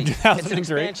art form in crazy. 2003? It's an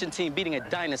expansion team beating a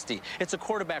dynasty. It's a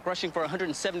quarterback rushing for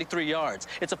 173 yards.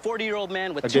 It's a 40-year-old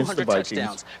man with Against the 200 Vikings.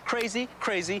 touchdowns. Crazy,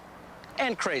 crazy,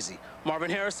 and crazy.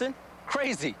 Marvin Harrison,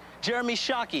 crazy. Jeremy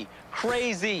Shockey,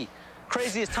 crazy.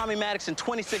 Crazy as Tommy Maddox in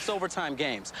 26 overtime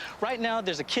games. Right now,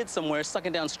 there's a kid somewhere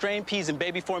sucking down strained peas and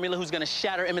baby formula who's gonna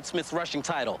shatter Emmitt Smith's rushing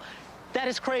title. That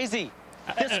is crazy.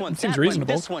 This one, seems that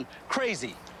reasonable. one, this one,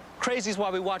 crazy. Crazy is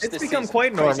why we watch It's this become season.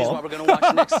 quite Crazy is normal. why we're gonna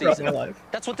watch next season. Real life.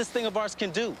 That's what this thing of ours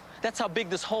can do. That's how big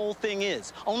this whole thing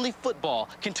is. Only football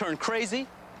can turn crazy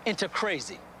into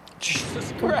crazy.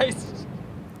 Jesus Christ.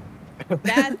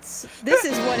 This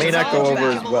is what May it's not all go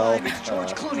over about. as well.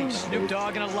 George Clooney, Snoop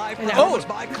Dogg, and a live No. performance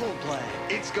by Coldplay.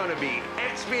 It's gonna be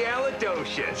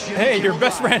expialidocious. Hey, your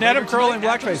best friend Adam Carolla in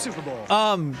blackface. Super Bowl.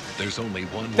 There's only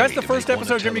one That's way the to first make one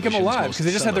episode of of Jimmy Kimmel television's Live because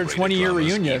they just had their most 20-year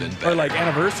celebrated reunion dramas or like even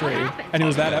anniversary, and it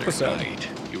was that better episode. night.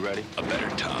 You ready? A better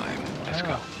time. Let's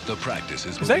go. The practice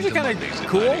is It's actually kind of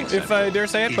cool, if I dare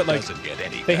say it, but like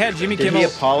they had Jimmy Did Kimmel. he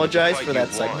apologize for that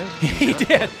segment? He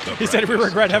did. He said we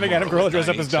regret having Adam Carolla dress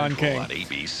up as Don King.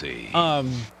 ABC.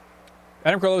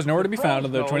 Adam Carolla was nowhere to be found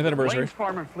on the 20th anniversary.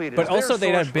 But also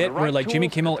they had a bit where like Jimmy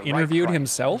Kimmel interviewed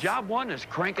himself, Job one is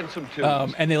cranking some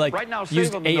tunes. and they like Right now,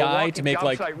 used Silva, AI Milwaukee to make job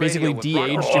like site basically radio with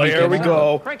de-age Rock- Oh, Jimmy here Kimmel. we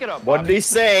go. Crank it up, What did he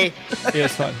say? It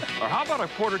was fun. Or how about a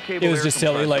quarter cable It was air just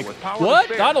silly, compressor like, with power to what?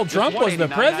 spare? Donald Just Trump was the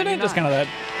president? Just kind of that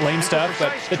lame And stuff, for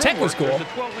but precise the tech was trim cool. work,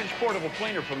 there's a 12-inch portable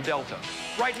planer from Delta.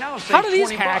 Right now, save How do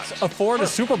these $20. hacks afford a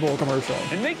Super Bowl commercial?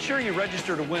 And make sure you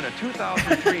register to win a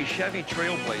 2003 Chevy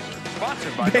Trailblazer,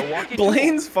 sponsored by Milwaukee.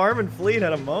 Blaine's Farm and Fleet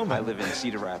had a moment. I live in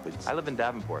Cedar Rapids. I live in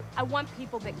Davenport. I want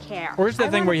people that care. Where's that I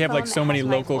thing want where a you have like phone so that many has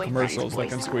my local boyfriend's commercials that voice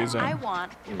can in it. squeeze in? I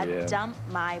want Yeah. a dump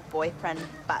my boyfriend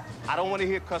butt. I don't want to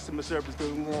hear customer service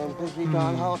doing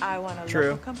I want a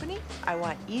True. local company. I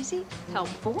want easy,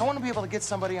 helpful, I want to be able to get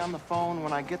somebody on the phone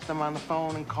when I get them on the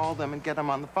phone and call them and get them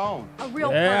on the phone. a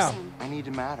real Yeah. person. I need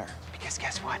to matter. Because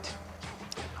guess what?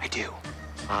 I do.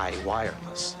 I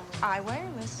wireless. I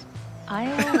wireless.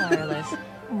 Iowa Wireless.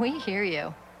 We hear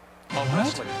you. A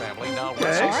wrestling family now Okay.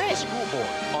 wrestles All right. the school board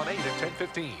on 8 at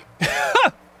 10:15.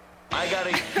 I got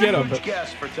a Get up. huge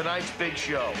guest for tonight's big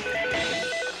show.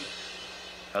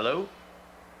 Hello?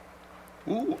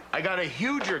 Ooh, I got a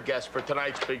huger guest for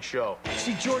tonight's big show.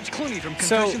 See George Clooney from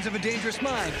So- Confessions of a Dangerous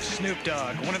Mind. Snoop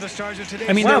Dogg, one of the stars of today's.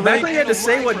 I mean, Wow, they're back right- when you had to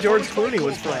say what George Clooney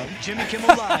was from. Jimmy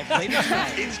Kimmel Live later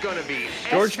tonight. It's gonna be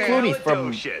George Clooney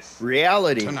from expialidocious.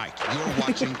 Reality. Tonight, you're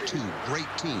watching two great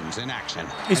teams in action.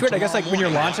 It's weird. I guess like when you're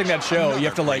launching that show, you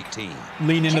have to like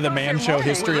lean into the man show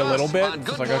history a little bit.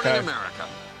 It's like, okay,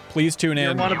 please tune You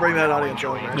in. want to bring that audience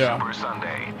over. Yeah. Super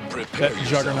Sunday. That Prepare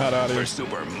juggernaut yourself for audience.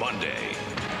 Super Monday.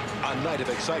 A night of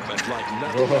excitement like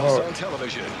nothing else on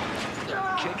television.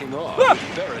 Kicking off with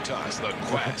Veritas, the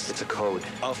quest. It's a code.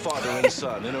 A father and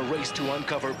son in a race to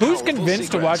uncover Who's powerful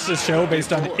convinced to secrets watch this show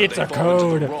based on before it's they a fall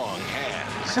into the code? wrong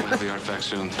hands. We'll have the artifact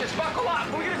soon. Just buckle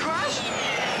up. We're gonna crash.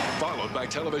 Followed by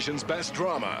television's best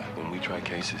drama When we try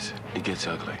cases, it gets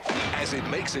ugly. as it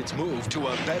makes its move to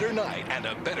a better night and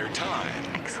a better time.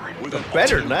 Excellent. With a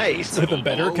Better night. With a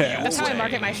better cast. That's how I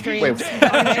market my streams. Wait.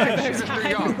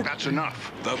 That's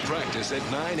enough. The practice at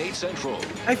 9, 8 central.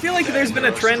 I feel like there's been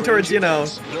a trend towards, you know,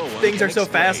 things are so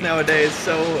fast nowadays,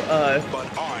 so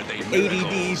But are they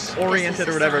ADD oriented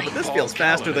or whatever, but this feels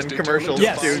faster than commercials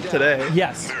Yes. do today.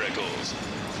 Yes. Miracles.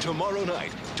 Tomorrow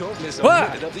night, don't miss a Ah.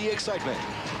 minute of the excitement.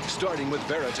 Starting with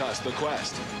Veritas the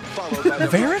Quest, followed by the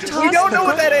Veritas? Practice We don't know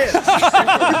what that is.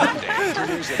 Monday,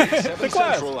 produced at 8, 7 The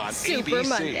Quest. Central on Super ABC.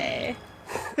 Monday.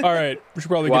 All right, we should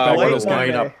probably get Wow, back what to a this game.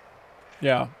 lineup.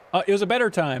 Yeah, it was a better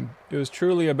time. It was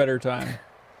truly a better time.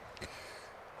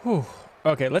 Whew.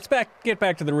 Okay, let's get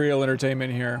back to the real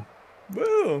entertainment here.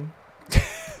 Boom.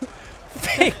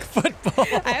 Fake football.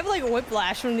 I have like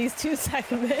whiplash from these two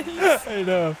segments. I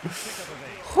know.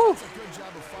 Whew.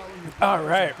 All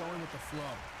right.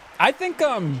 I think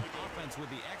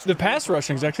the pass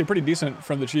rushing is actually pretty decent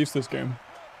from the Chiefs this game.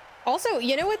 Also,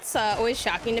 you know what's always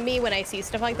shocking to me when I see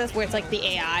stuff like this, where it's like the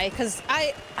AI, because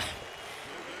I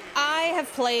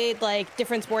have played like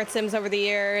different sports sims over the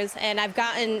years, and I've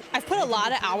put a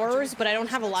lot of hours, but I don't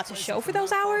have a lot to show for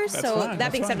those hours. That's so fine,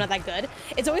 that being said, not that good.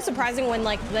 It's always surprising when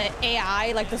like the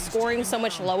AI, like the scoring's so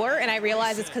much lower, and I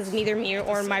realize it's because neither me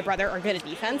or my brother are good at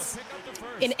defense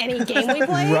in any game we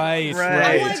play. Right.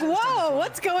 I'm like, whoa,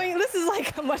 what's going? This is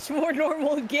like a much more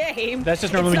normal game. That's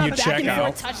just normally when you check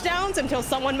out touchdowns until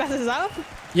someone messes up.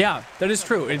 Yeah, that is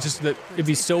true. It's just that it'd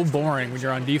be so boring when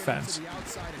you're on defense.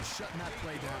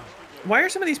 Why are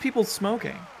some of these people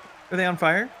smoking? Are they on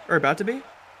fire or about to be?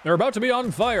 They're about to be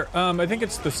on fire. I think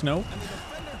it's the snow.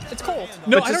 It's cold.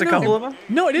 No, but just I don't a couple know. of them.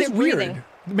 No, it is They're weird. breathing.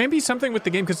 Maybe something with the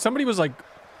game because somebody was like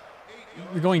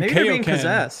going Maybe they're being Kaioken.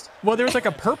 possessed. Well, there was like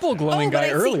a purple glowing guy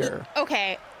earlier.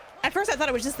 Okay. At first I thought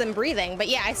it was just them breathing, but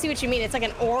yeah, I see what you mean. It's like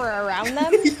an aura around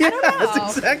them. Yeah, I don't know.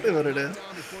 that's exactly what it is.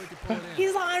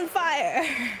 He's on fire.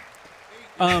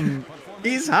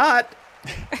 He's hot.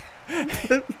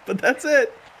 But that's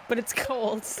it. But it's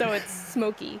cold, so it's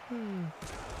smoky.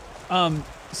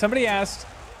 Somebody asked,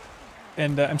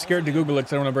 and I'm scared to Google it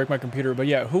because I don't want to break my computer, but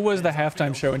yeah, who was the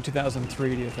halftime show in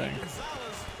 2003, do you think?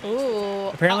 Ooh,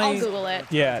 Apparently, I'll Google it.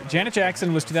 Yeah, Janet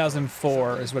Jackson was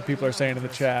 2004 is what people are saying in the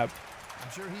chat.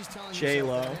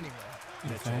 J-Lo. You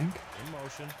think?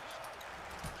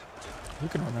 Who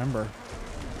can remember?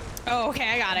 Oh, okay,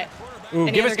 I got it. Ooh,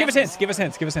 Any give us other hints. Give us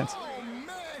hints. Give us hints.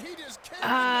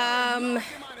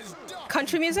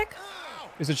 Country music?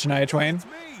 Is it Shania Twain?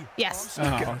 Yes. Oh,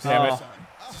 damn it.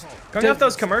 Going off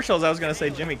those commercials, I was gonna say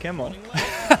Jimmy Kimmel.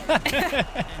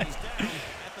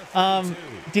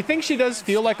 Do you think she does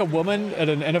feel like a woman at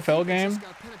an NFL game?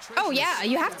 Oh yeah,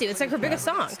 you have to. It's like her biggest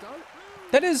song.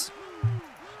 That is,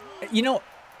 you know,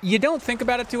 you don't think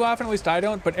about it too often, at least I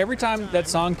don't, but every time that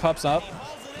song pops up,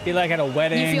 be like at a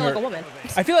wedding. You feel like a woman.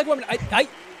 I feel like a woman.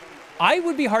 I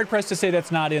would be hard pressed to say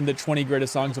that's not in the 20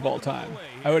 greatest songs of all time.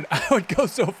 I would go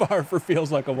so far for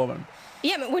feels like a woman.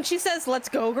 Yeah, but when she says "Let's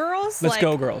go, girls," Let's like,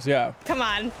 go, girls. Yeah. Come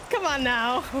on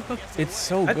now. It's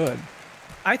so good.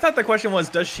 I thought the question was,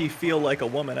 does she feel like a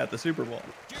woman at the Super Bowl?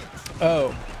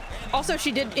 Oh. Also,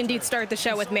 she did indeed start the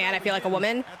show with "Man, I Feel Like a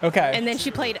Woman." Okay. And then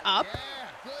she played "Up,"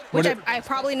 which I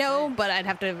probably know, but I'd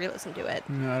have to re-listen to it.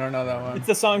 No, I don't know that one. It's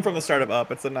the song from the start of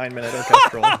Up. It's the 9-minute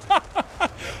orchestral.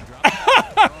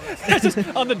 Just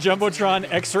on the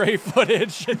Jumbotron X-ray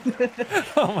footage.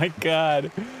 Oh my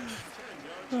God.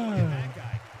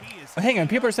 Hang on,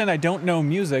 people are saying I don't know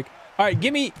music. All right,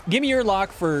 give me your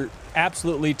lock for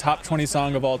absolutely top 20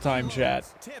 song of all time, chat.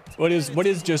 What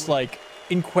is just like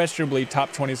unquestionably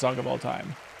top 20 song of all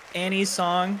time? Annie's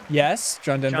song. Yes,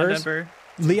 John Denver.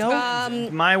 Leo?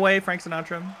 My Way, Frank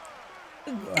Sinatra.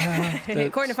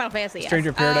 According to Final Fantasy, yes.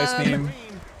 Stranger Paradise theme.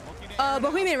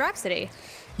 Bohemian Rhapsody.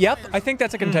 Yep, I think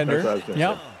that's a contender.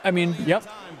 Yep. I mean, yep.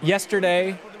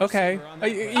 Yesterday. Okay.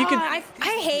 You can. I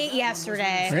hate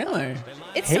Yesterday. Really?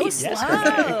 It's Hate so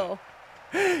Yesterday. slow.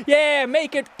 Yeah,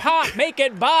 make it pop, make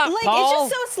it bop, Like Paul.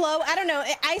 it's just so slow. I don't know.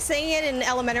 I sang it in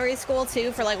elementary school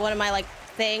too for like one of my like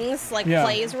things, like Yeah.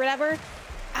 plays or whatever.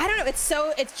 I don't know.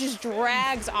 It just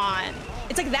drags on.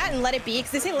 It's like that and Let It Be,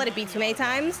 because they say Let It Be too many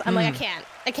times. I'm like,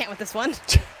 I can't with this one.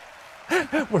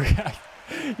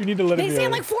 You need to let it be. They say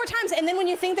it like 4 times, and then when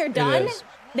you think they're done, is.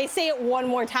 they say it one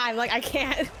more time. Like I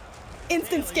can't.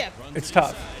 Instant skip. It's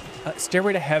tough.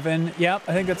 Stairway to Heaven. Yep,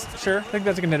 I think that's a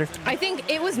contender. I think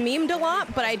it was memed a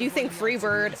lot, but I do think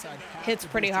Freebird hits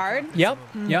pretty hard. Yep,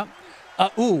 yep.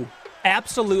 Ooh,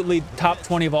 absolutely top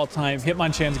 20 of all time.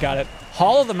 Hitmonchan's got it.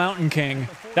 Hall of the Mountain King.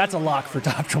 That's a lock for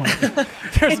top 20.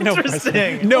 There's no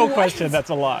question. No question. That's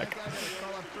a lock.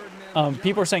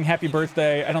 People are saying Happy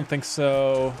Birthday. I don't think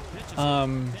so.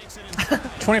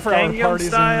 24-hour parties.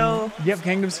 Style. Yep,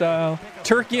 Gangnam Style.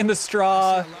 Turkey in the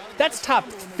Straw. That's top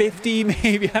 50,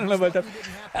 maybe. I don't know about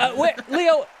that. Wait,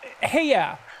 Leo, Hey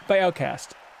Yeah by Outkast.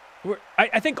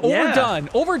 I think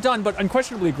overdone, but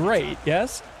unquestionably great.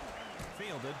 Yes.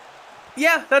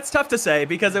 Yeah, that's tough to say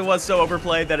because it was so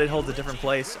overplayed that it holds a different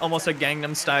place, almost a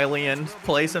Gangnam Style-ian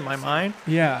place in my mind.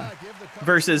 Yeah.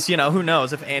 Versus, who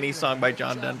knows if Annie's song by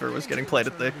John Denver was getting played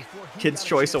at the Kids'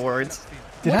 Choice Awards.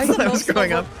 What's that was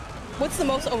growing up? What's the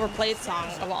most overplayed song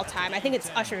of all time? I think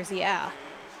it's Usher's "Yeah."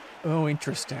 Oh,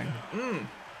 interesting.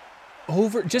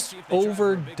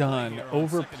 Overdone,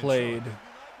 overplayed.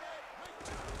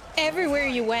 Everywhere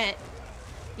you went,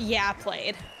 "Yeah"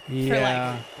 played.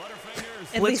 Yeah.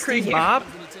 Blitzkrieg Bop?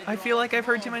 I feel like I've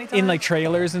heard too many times. In like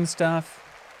trailers and stuff.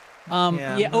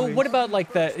 Yeah. Oh, what about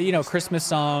like the Christmas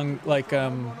song? Like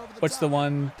what's the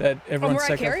one that everyone's Mariah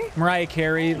sick Carey? of? Mariah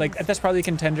Carey. Like that's probably a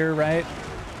contender, right?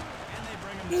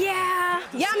 Yeah.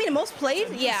 Yeah, I mean, most played.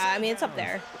 Yeah, I mean, it's up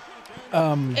there.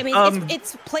 I mean,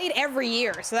 it's played every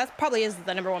year, so that probably is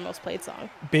the #1 most played song.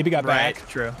 Baby Got Back.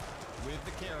 True.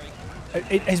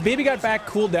 Has Baby Got Back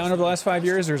cooled down over the last 5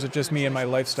 years, or is it just me and my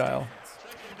lifestyle?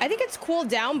 I think it's cooled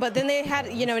down, but then they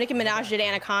had, you know, Nicki Minaj did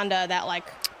Anaconda that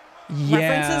like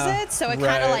references it, so it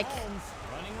kind of like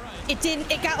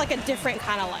it got like a different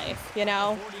kind of life, you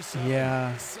know?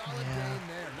 Yeah.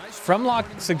 Fromlock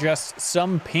suggests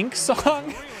some Pink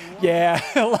song. Yeah,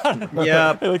 a lot of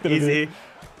Yeah, I like that easy.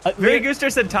 Very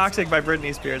Gooster said "Toxic" by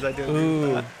Britney Spears. I do.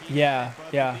 Ooh, yeah.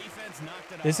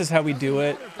 This is how we do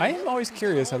it. I am always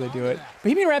curious how they do it.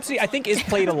 Bohemian Rhapsody, I think, is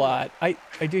played a lot. I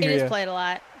do hear you. It is played a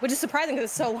lot, which is surprising because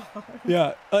it's so long.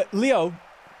 Yeah. Leo,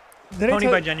 Pony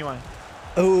by Genuine.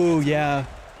 Oh, yeah.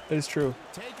 That is true.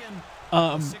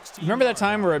 Remember that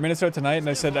time we were at Minnesota Tonight and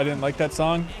I said I didn't like that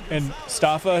song? And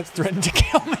Staffa threatened to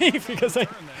kill me because I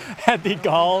had the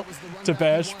gall to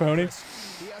bash Pony?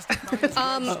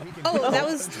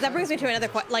 That brings me to another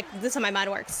question. Like, this is how my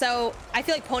mind works. So I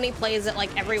feel like Pony plays at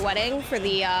like every wedding for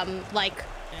the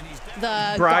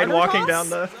the bride garter walking toss. down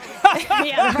the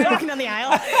yeah, the bride walking down the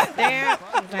aisle. There,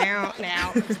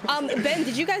 now. Ben,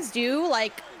 did you guys do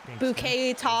like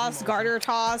bouquet toss, garter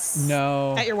toss?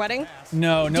 No. At your wedding?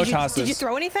 No tosses. Did you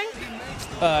throw anything?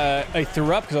 I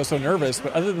threw up because I was so nervous,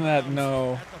 but other than that,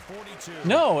 no.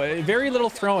 No, very little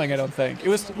throwing, I don't think. It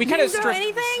was, we kind of Did you throw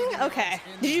anything? Okay.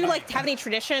 Did you like have any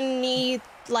tradition-y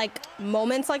like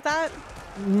moments like that?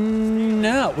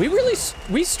 No, we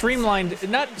streamlined,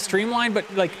 not streamlined,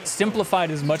 but like simplified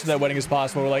as much of that wedding as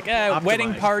possible. We're like,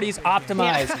 wedding parties,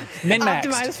 optimize, MinnMax.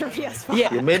 Optimize for PS5.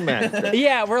 Yeah, you MinnMax.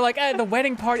 Yeah, we're like, the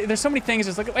wedding party, there's so many things.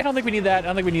 It's like, I don't think we need that. I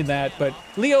don't think we need that. But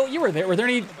Leo, you were there. Were there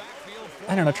any,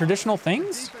 I don't know, traditional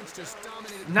things?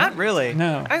 Not really.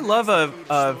 No. I love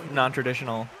a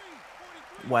non-traditional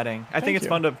wedding. I think it's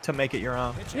fun to make it your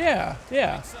own. Yeah.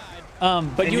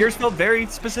 But yours felt very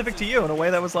specific to you in a way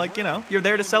that was like, you know, you're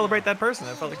there to celebrate that person.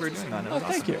 I felt like we were doing that. Oh,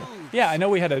 thank you. Yeah, I know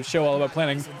we had a show all about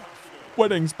planning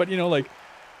weddings, but you know, like,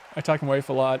 I talk to my wife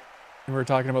a lot, and we were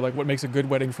talking about like what makes a good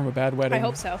wedding from a bad wedding. I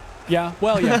hope so. Yeah,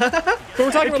 well, yeah. But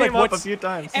we're talking about like what's a few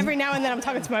times. Every now and then I'm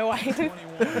talking to my wife.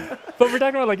 But we're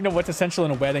talking about like, you know, what's essential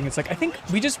in a wedding. It's like, I think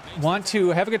we just want to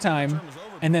have a good time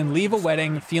and then leave a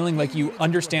wedding feeling like you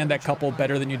understand that couple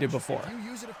better than you did before.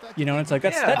 You know, and it's like,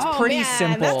 that's pretty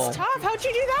simple. That's tough. How'd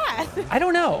you do that? I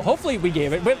don't know. Hopefully we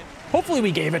gave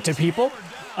it to people.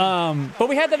 But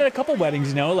we had that at a couple weddings,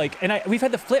 you know, like, and we've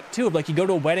had the flip too of like, you go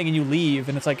to a wedding and you leave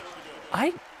and it's like,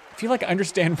 I feel like I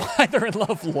understand why they're in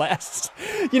love less.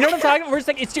 You know what I'm talking about? Where it's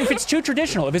like, if it's too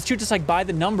traditional, if it's too just like by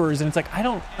the numbers and it's like, I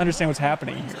don't understand what's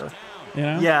happening here. You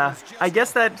know? Yeah, I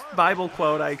guess that Bible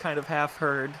quote I kind of half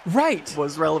heard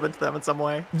was relevant to them in some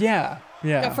way. Yeah.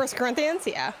 1 Corinthians,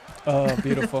 yeah. Oh,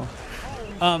 beautiful.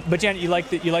 But Jan, you like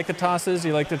the tosses?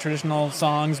 You like the traditional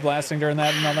songs blasting during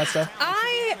that and all that stuff?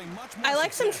 I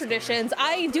like some traditions.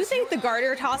 I do think the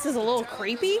garter toss is a little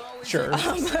creepy. Sure.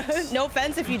 No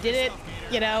offense if you did it,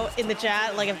 you know, in the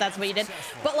chat, like if that's what you did.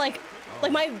 But like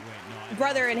my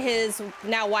brother and his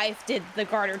now wife did the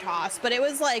garter toss, but it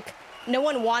was like no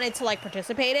one wanted to like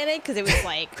participate in it because it was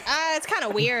like it's kind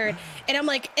of weird. And I'm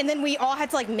like, and then we all had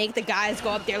to like make the guys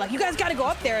go up there, like, you guys got to go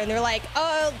up there. And they're like,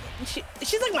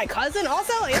 she's like my cousin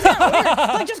also. Like, isn't that weird?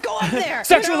 Like, just go up there.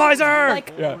 Sexualize her.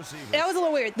 Like, that was a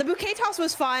little weird. The bouquet toss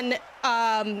was fun.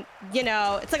 You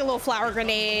know, it's like a little flower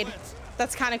grenade.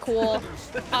 That's kind of cool.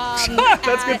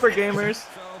 That's good for gamers.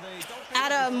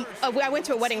 I went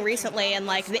to a wedding recently, and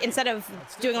like instead of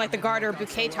doing like the garter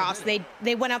bouquet toss,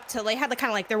 they went up to, they had the kind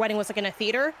of like, their wedding was like in a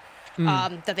theater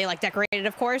that they like decorated,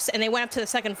 of course, and they went up to the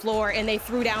second floor and they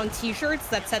threw down T-shirts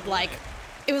that said like,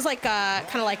 it was like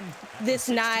kind of like this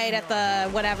night at the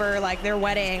whatever, like their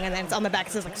wedding, and then it's on the back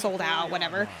it says like sold out,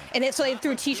 whatever. And so they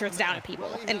threw T-shirts down at people,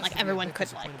 and like everyone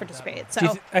could like participate.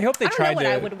 So I hope they tried know what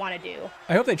I would want to do.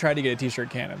 I hope they tried to get a T-shirt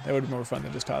cannon. That would be more fun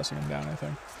than just tossing them down, I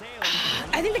think.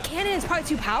 I think the cannon is probably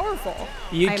too powerful.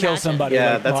 You'd kill somebody.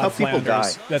 Yeah, like that's how Bob people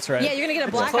Flanders. die. That's right. Yeah, you're gonna get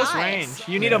a black Close eye. range.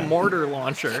 You need a mortar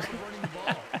launcher,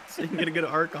 so you can get a good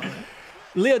arc on it.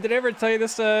 Leo, did I ever tell you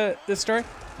this this story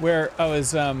where I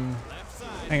was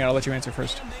hang on, I'll let you answer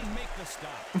first.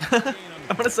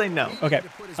 I'm gonna say no. Okay.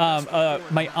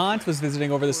 My aunt was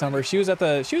visiting over the summer. She was at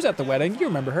the wedding. You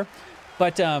remember her.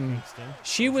 But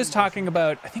she was talking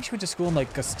about, I think she went to school in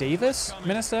like Gustavus,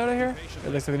 Minnesota here.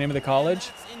 That's the name of the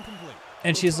college.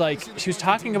 And she was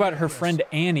talking about her friend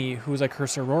Annie, who was like her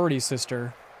sorority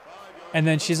sister. And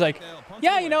then she's like,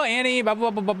 yeah, you know, Annie, blah,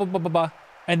 blah, blah, blah, blah, blah, blah.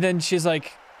 And then she's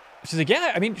like,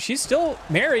 yeah, I mean, she's still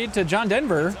married to John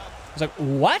Denver. I was like,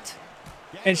 what?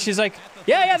 And she's like,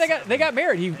 Yeah, they got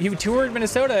married. He toured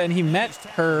Minnesota and he met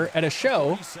her at a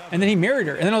show, and then he married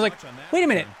her. And then I was like, wait a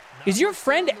minute, is your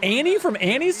friend Annie from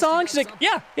Annie's song? She's like,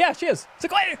 yeah, she is.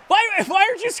 It's like, why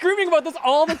aren't you screaming about this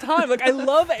all the time? Like, I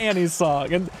love Annie's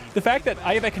song, and the fact that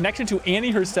I have a connection to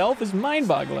Annie herself is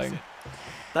mind-boggling.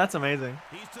 That's amazing.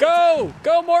 Go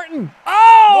Morton!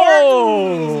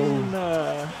 Oh!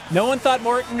 Morton! No one thought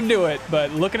Morton could do it,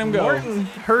 but look at him go. Morton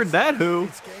heard that who?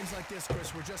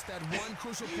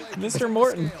 Mr.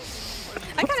 Morton.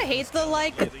 I kind of hate the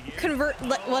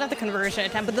not the conversion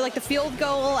attempt, but the field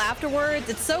goal afterwards.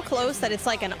 It's so close that it's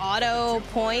like an auto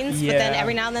points, but then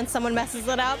every now and then someone messes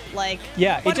it up. Like,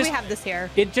 why do we have this here?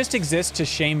 It just exists to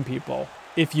shame people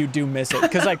if you do miss it.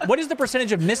 Because, like, what is the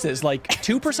percentage of misses? Like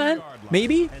 2%?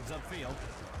 Maybe?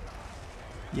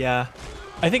 Yeah.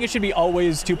 I think it should be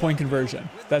always 2-point conversion.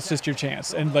 That's just your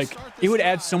chance. And, like, it would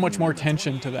add so much more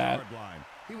tension to that.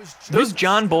 Those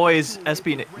John Boy's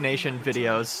SB Nation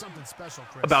videos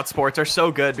about sports are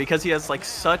so good because he has, like,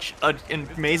 such an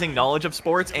amazing knowledge of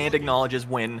sports and acknowledges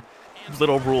when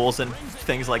little rules and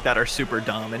things like that are super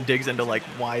dumb and digs into, like,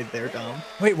 why they're dumb.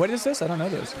 Wait, what is this? I don't know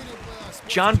this.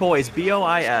 John Boy's,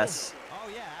 B-O-I-S.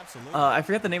 I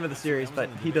forget the name of the series, but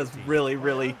he does really,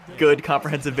 really good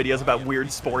comprehensive videos about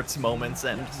weird sports moments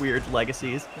and weird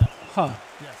legacies. Huh.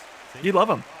 You love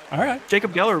him. All right.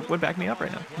 Jacob Geller would back me up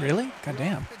right now. Really? God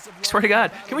damn. Swear to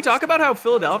God. Can we talk about how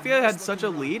Philadelphia had such a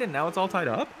lead and now it's all tied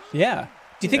up? Yeah.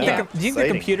 Do you think the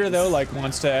computer though like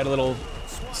wants to add a little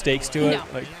stakes to it? No.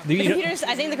 Like,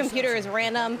 I think the computer is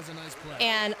random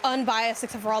and unbiased,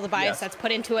 except for all the bias that's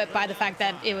put into it by the fact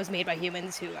that it was made by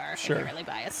humans who are inherently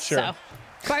biased. Sure.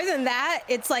 So, other than that,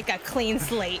 it's like a clean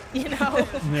slate, you know?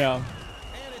 Yeah.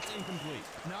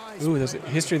 Ooh, there's a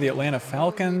history of the Atlanta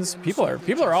Falcons. People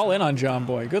are all in on John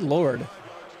Boy. Good Lord.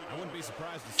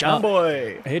 John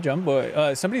Boy. Hey, John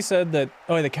Boy. Somebody said that,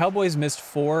 the Cowboys missed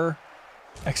 4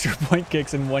 extra point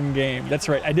kicks in one game. That's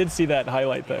right. I did see that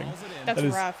highlight thing. That's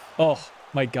rough. Oh,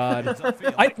 my God.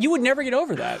 You would never get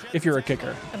over that if you're a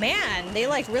kicker. Man, they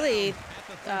really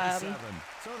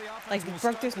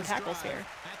broke through some tackles here.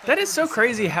 That is so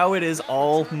crazy how it is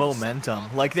all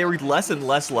momentum. Like, they were less and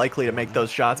less likely to make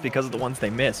those shots because of the ones they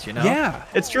missed, you know? Yeah.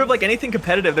 It's true of, like, anything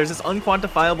competitive. There's this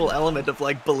unquantifiable element of,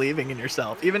 like, believing in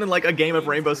yourself. Even in, like, a game of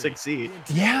Rainbow Six Siege.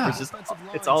 Yeah.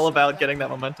 It's all about getting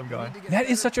that momentum going. That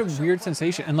is such a weird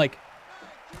sensation. And, like,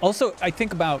 also, I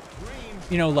think about,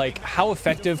 like, how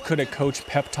effective could a coach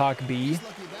pep talk be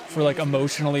for, like,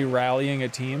 emotionally rallying a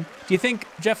team? Do you think,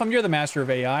 Jeff, you're the master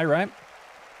of AI, right?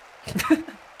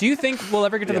 Do you think we'll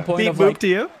ever get to the point of like,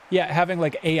 having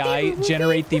like AI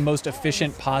generate the most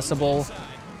efficient possible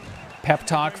pep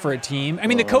talk for a team? I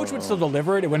mean, the coach would still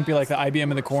deliver it. It wouldn't be like the IBM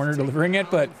in the corner delivering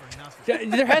it, but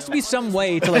there has to be some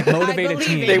way to like motivate a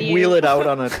team. They wheel it out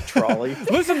on a trolley.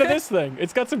 Listen to this thing.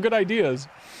 It's got some good ideas.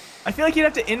 I feel like you'd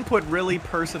have to input really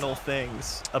personal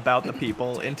things about the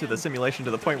people into the simulation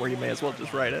to the point where you may as well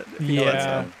just write it.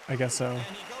 Yeah, I guess so.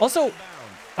 Also,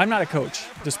 I'm not a coach,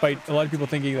 despite a lot of people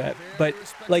thinking that. But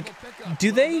like,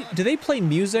 do they play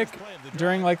music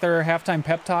during like their halftime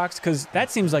pep talks? Because that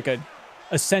seems like a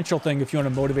essential thing if you want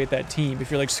to motivate that team.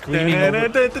 If you're like screaming over,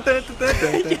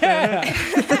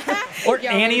 or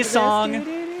Annie's song.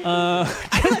 I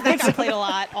feel like that got played a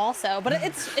lot also, but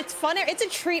it's fun. It's a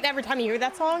treat every time you hear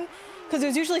that song. Because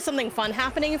there's usually something fun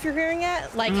happening if you're hearing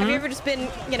it. Like, have you ever just been,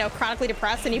 chronically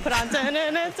depressed and you put on...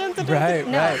 Right.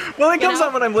 Well, it comes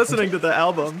on when I'm listening to the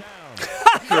album.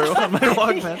 On my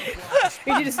Walkman.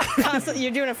 You're just constantly,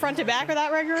 you're doing it front to back of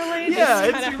that regularly? Yeah,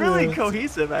 it's really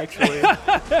cohesive, actually.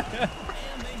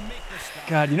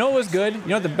 God, you know what was good? You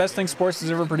know what the best thing sports has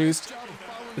ever produced?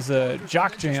 Is the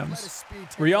jock jams.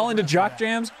 Were y'all into jock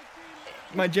jams?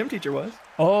 My gym teacher was.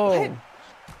 Oh.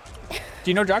 Do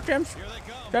you know jock jams?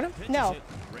 No.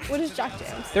 What is jock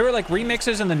jams? There were like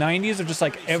remixes in the 90s of just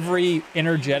like every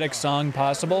energetic song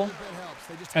possible.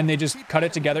 And they just cut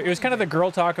it together. It was kind of the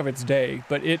girl talk of its day,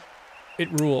 but it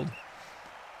ruled.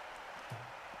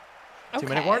 Okay.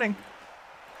 2-minute warning.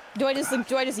 Do I just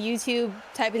YouTube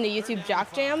type into YouTube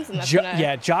jock jams and that's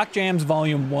yeah, jock jams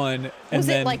volume 1 and was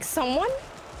then it like someone?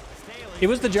 It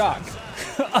was the jock.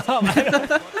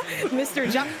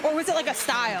 Mr. Jock, or was it like a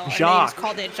style? Jock. And they just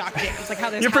called it jock jams, like how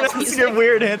there's You're pronouncing it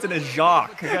weird, Hanson. Is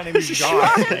Jock. A guy named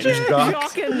Jock.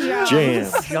 Jock and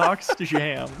Jams. Jock's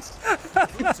Jams.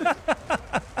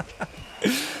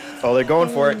 Oh, they're going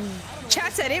for it.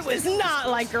 Chat said it was not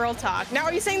like girl talk. Now,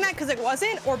 are you saying that because it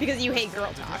wasn't, or because you hate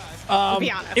girl talk? To be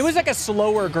honest. It was like a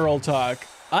slower girl talk.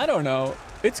 I don't know.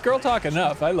 it's girl talk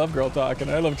enough. I love girl talk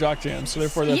and I love jock jams, so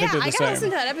therefore I think they're the I same. gotta listen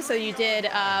to that episode you did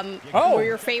where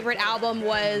your favorite album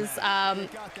was oh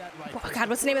God,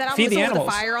 what's the name of that album? Feed the With Animals.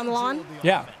 the fire on the lawn?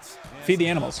 Yeah. Feed the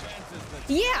Animals.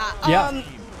 Yeah.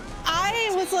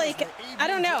 I was like, I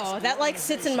don't know. That like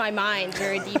sits in my mind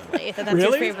very deeply. That's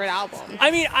Really? your favorite album.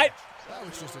 I mean,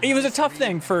 it was a tough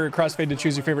thing for Crossfade to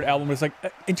choose your favorite album. It's like,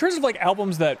 in terms of like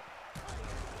albums that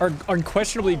are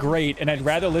unquestionably great and I'd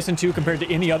rather listen to compared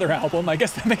to any other album, I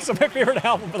guess that makes it my favorite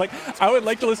album. But like, I would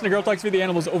like to listen to Girl Talks Feed the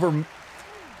Animals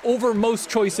over most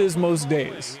choices, most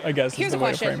days, I guess. Here's is a the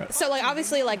way to question. frame it. So like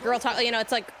obviously like Girl Talk, you know,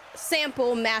 it's like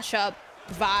sample mashup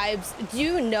vibes. Do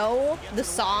you know the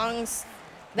songs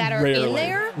that are in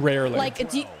there? Rarely. Like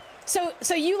do you,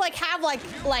 so you like have like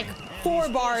 4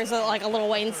 bars of like a Lil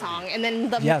Wayne song, and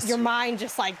then your mind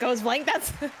just like goes blank.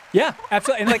 That's Yeah,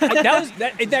 absolutely. And like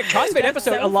that CrossFit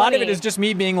episode, so a lot of funny. it is just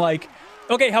me being like,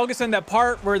 okay, Helgeson, that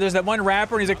part where there's that one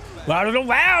rapper and he's like,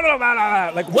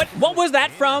 like what was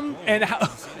that from? And how,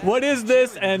 what is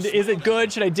this? And is it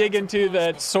good? Should I dig into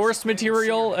the source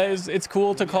material, as it's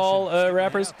cool to call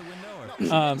rappers?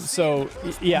 So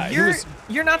yeah,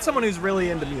 You're not someone who's really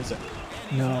into music.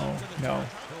 No.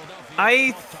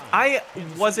 I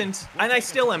wasn't, and I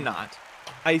still am not.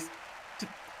 I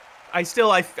feel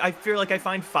like I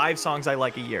find 5 songs I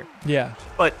like a year. Yeah.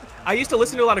 But I used to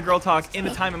listen to a lot of girl talk in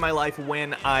a time in my life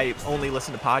when I only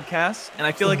listened to podcasts, and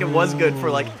I feel like it was good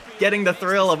for like getting the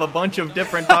thrill of a bunch of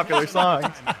different popular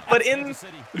songs, but in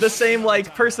the same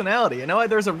like personality. You know,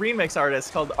 there's a remix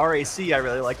artist called RAC I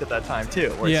really liked at that time too,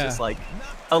 where it's just like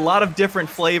a lot of different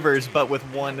flavors, but with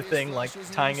one thing like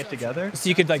tying it together. So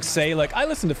you could like say like, I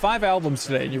listened to 5 albums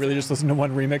today, and you really just listen to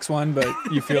one remix one, but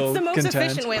you feel it's the most content.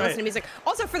 efficient way to listen to music.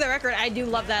 Also, for the record, I do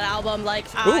love that album. Like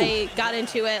I got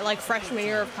into it like freshman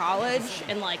year of college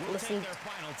and like listened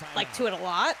like to it a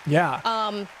lot. Yeah.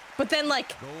 But then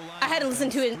like I hadn't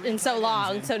listened to it in so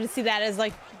long, so to see that as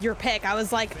like your pick, I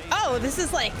was like, oh, this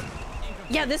is like,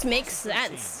 yeah, this makes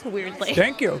sense. Weirdly.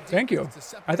 Thank you.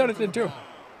 I thought it did too.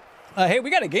 Hey, we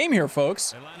got a game here,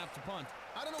 folks.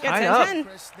 Yeah,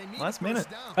 10-10. Last minute.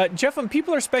 Jeff, when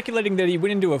people are speculating that he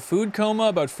went into a food coma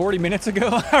about 40 minutes ago,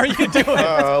 how are you doing?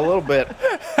 A little bit.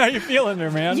 How are you feeling there,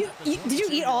 man? Did you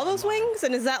eat all those wings?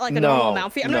 And is that like a normal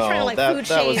amount for you? I'm not trying to like food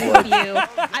that shame was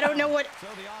you. I don't know what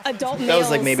adult that males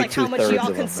was like maybe how much you all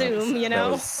of them. consume. You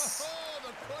know.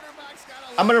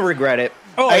 I'm gonna regret it.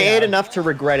 I ate enough to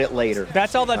regret it later.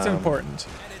 That's all that's important.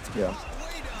 Yeah.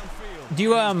 Do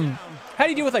you how do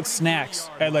you deal with like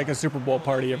snacks at like a Super Bowl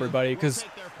party, everybody? Because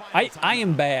I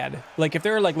am bad. Like if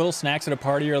there are like little snacks at a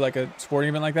party or like a sporting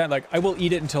event like that, like I will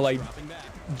eat it until I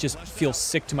just feel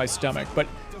sick to my stomach. But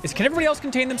can everybody else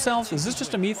contain themselves? Is this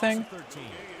just a me thing?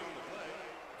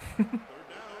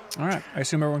 All right, I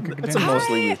assume everyone can contain It's a themselves.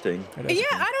 mostly you thing. Yeah,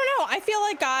 I don't know. I feel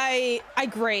like I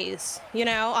graze. You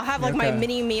know, I'll have like my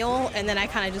mini meal and then I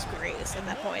kind of just graze at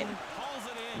that point.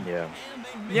 Yeah.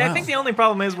 Yeah, I think the only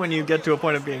problem is when you get to a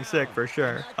point of being sick, for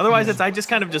sure. Otherwise, it's I just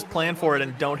kind of just plan for it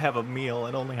and don't have a meal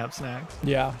and only have snacks.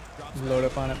 Yeah, load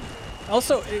up on it.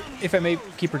 Also, if I may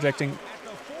keep projecting,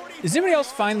 does anybody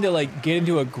else find they like get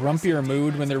into a grumpier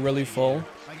mood when they're really full,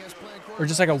 or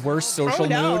just like a worse social mood?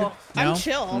 No, I'm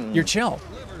chill. You're chill.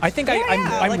 I think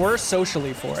I'm worse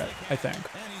socially for it. I think.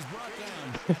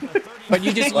 But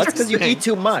you just that's because you eat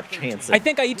too much, Hanson. I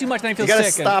think I eat too much and I feel you gotta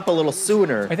sick. stop a little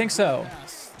sooner. I think so.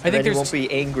 I And think then you won't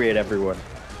be angry at everyone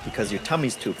because your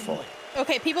tummy's too full.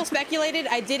 Okay, people speculated.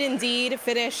 I did indeed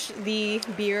finish the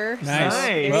beer. Nice. So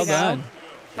there Well you go. done.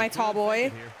 My tall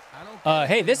boy.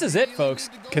 Hey, this is it, folks.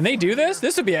 Can they do this?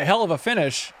 This would be a hell of a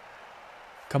finish.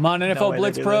 Come on, NFL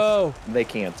Blitz Pro. They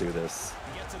can't do this.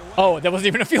 Oh, that wasn't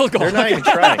even a field goal. They're not even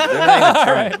trying. They're not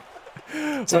even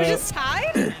trying. So we just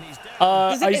tied?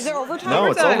 Is there overtime? No,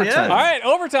 it's overtime. Yeah. All right,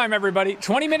 overtime, everybody.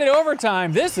 20-minute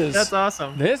overtime. That's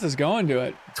awesome. This is going to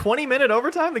it. 20-minute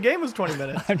overtime? The game was 20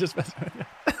 minutes. I'm just messing with you.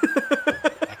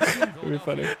 That would be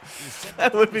funny.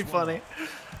 That would be funny.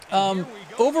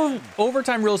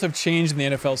 Overtime rules have changed in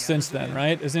the NFL since then,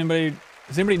 right? Does anybody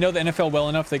know the NFL well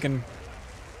enough they can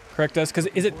correct us? Because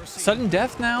is it sudden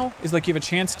death now? Is like you have a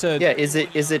chance to? Yeah. Is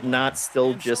it not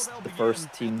still just the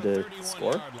first team to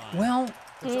score? Well,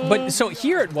 but so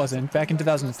here it wasn't back in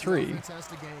 2003.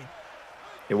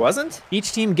 It wasn't?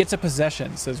 Each team gets a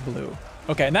possession, says Blue.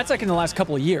 Okay, and that's like in the last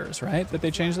couple of years, right? That they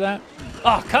changed that?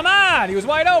 Oh, come on! He was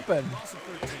wide open!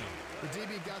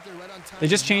 They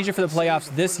just changed it for the playoffs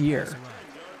this year.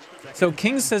 So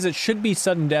Kings says it should be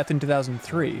sudden death in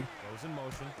 2003.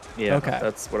 Yeah, okay.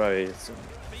 That's what I assume.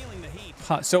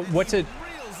 Huh, so what's it?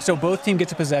 So both team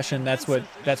gets a possession. That's what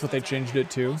they changed it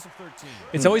to.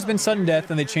 It's always been sudden death,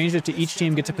 and they changed it to each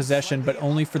team gets a possession, but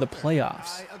only for the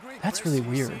playoffs. That's really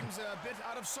weird.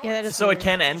 Yeah, that is So weird. it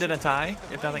can end in a tie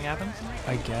if nothing happens?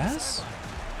 I guess.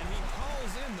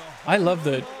 I love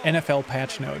the NFL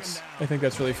patch notes. I think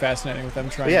that's really fascinating with them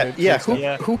trying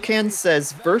to... Who can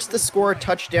says, first to score a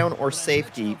touchdown or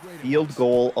safety, field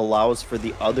goal allows for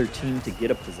the other team to get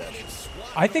a possession.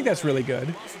 I think that's really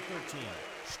good.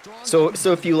 So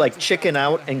if you like chicken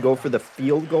out and go for the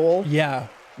field goal, yeah,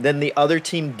 then the other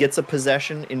team gets a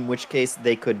possession, in which case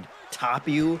they could top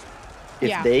you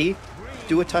if they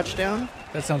do a touchdown.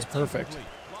 That sounds perfect.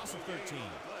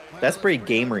 That's pretty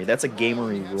gamery. That's a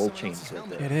gamery rule change right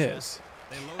there. It is.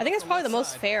 I think it's probably the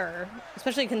most fair,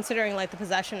 especially considering like the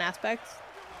possession aspect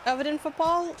of it in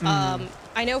football.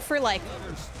 I know for like,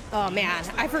 oh man,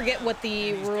 I forget what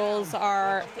the rules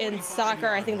are in soccer.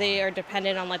 I think they are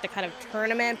dependent on like the kind of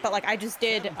tournament, but like I just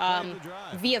did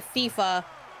via FIFA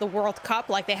the World Cup.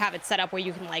 Like they have it set up where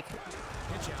you can like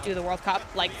do the World Cup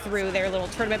like through their little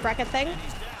tournament bracket thing.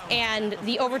 And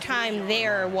the overtime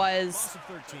there was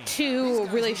 2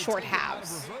 really short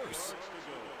halves.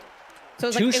 So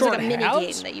it was like a mini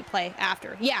game that you play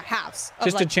after. Yeah, halves.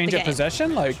 Just to change a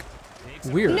possession? Like,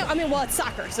 weird. No, I mean, well, it's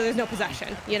soccer, so there's no possession,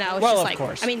 you know? It's Well, just of like,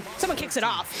 course. I mean, someone kicks it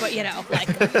off, but, you know, like,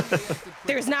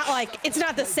 there's not like, it's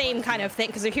not the same kind of thing,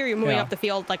 because here you're moving up the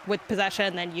field, like, with possession,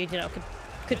 and then you know,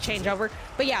 could change over.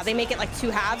 But yeah, they make it like 2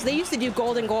 halves. They used to do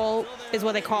golden goal, is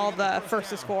what they call the first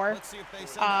to score.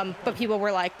 But people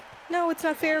were like, no, it's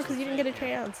not fair because you didn't get a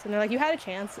chance. And they're like, you had a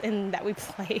chance in that we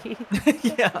played.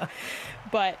 Yeah.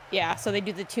 But yeah, so they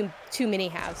do the two mini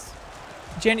halves.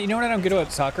 Jen, you know what I don't get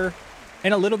about soccer?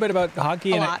 And a little bit about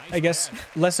hockey, and I guess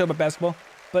less so about basketball.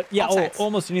 But yeah,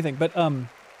 almost anything. But I don't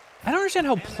understand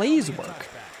how plays work.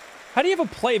 How do you have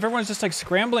a play if everyone's just like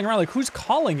scrambling around? Like, who's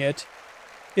calling it?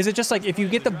 Is it just like if you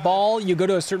get the ball, you go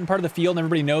to a certain part of the field, and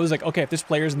everybody knows like, okay, if this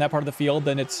player's in that part of the field,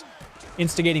 then it's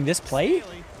instigating this play?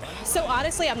 So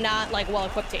honestly, I'm not like well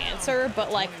equipped to answer, but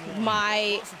like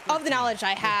of the knowledge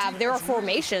I have, there are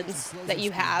formations that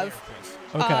you have.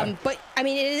 Okay. But I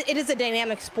mean, it is a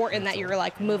dynamic sport in that you're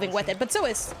like moving with it, but so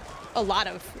is a lot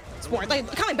of sports, like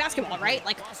kind of like basketball, right?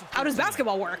 Like, how does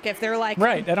basketball work if they're like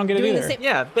right? I don't get it doing either. the same,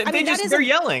 Yeah, they're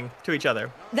yelling to each other.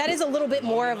 That is a little bit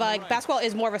more of a basketball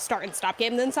is more of a start and stop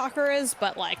game than soccer is,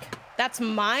 but like that's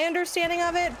my understanding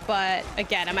of it. But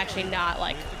again, I'm actually not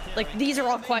like these are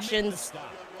all questions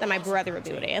that my brother would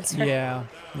be able to answer. Yeah.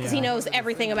 Because he knows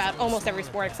everything about almost every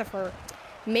sport except for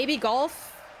maybe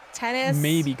golf, tennis,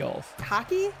 maybe golf,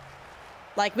 hockey.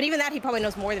 Like, but even that, he probably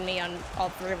knows more than me on all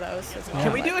 3 of those as well.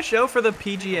 Can we do a show for the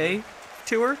PGA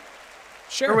Tour?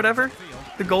 Sure. Or whatever?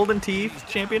 The Golden Tee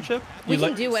Championship? We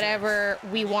can do whatever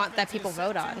we want that people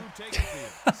vote on.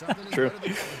 True.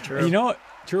 You know what?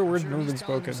 True words never been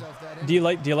spoken. Do you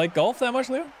like golf that much,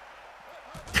 Leo?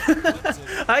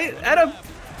 At a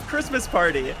Christmas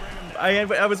party,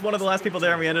 I was one of the last people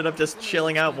there, and we ended up just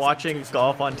chilling out watching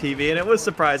golf on TV, and it was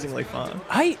surprisingly fun.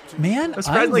 It was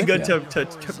surprisingly good to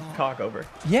talk over.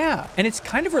 Yeah, and it's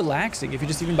kind of relaxing if you're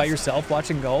just even by yourself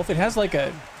watching golf. It has like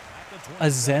a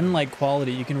zen-like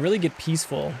quality. You can really get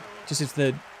peaceful just if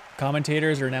the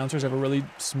commentators or announcers have a really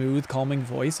smooth, calming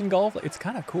voice in golf. It's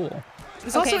kind of cool.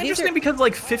 It's also interesting because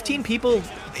like 15 people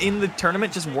in the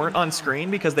tournament just weren't on screen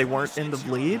because they weren't in the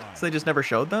lead, so they just never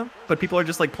showed them. But people are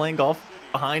just like playing golf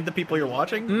behind the people you're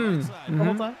watching the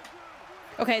whole time.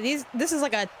 Okay, this is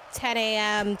like a 10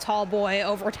 a.m. tall boy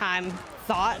overtime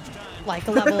thought, like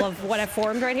the level of what I've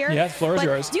formed right here. Yeah, the floor is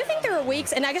yours. Do you think there are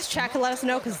weeks, and I guess chat can let us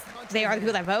know because they are the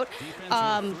people that vote,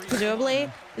 presumably,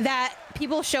 that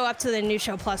people show up to the New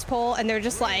Show Plus poll and they're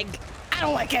just like, I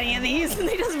don't like any of these, and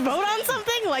they just vote on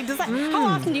something? Like, does that? How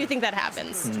often do you think that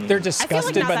happens? They're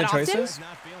disgusted by the choices.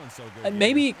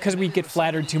 Maybe because we get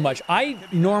flattered too much. I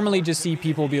normally just see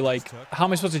people be like, how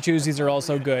am I supposed to choose? These are all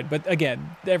so good. But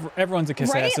again, everyone's a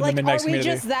kiss ass in the MinnMax community.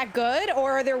 Are we just that good,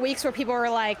 or are there weeks where people are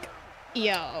like,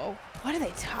 yo, what are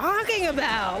they talking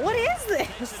about? What is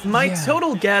this? My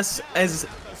total guess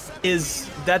is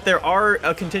that there are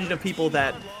a contingent of people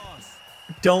that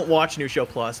don't watch New Show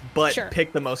Plus, but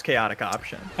pick the most chaotic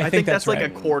option. I think that's like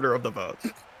right. a quarter of the votes.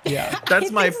 Yeah.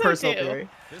 That's my personal theory.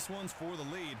 This one's for the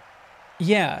lead.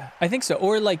 Yeah, I think so.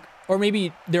 Or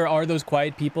maybe there are those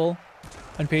quiet people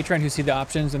on Patreon who see the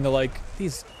options and they're like,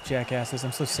 these jackasses,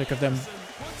 I'm so sick of them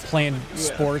playing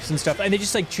sports and stuff. And they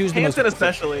just like choose the Hanson most...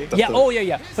 especially. Yeah,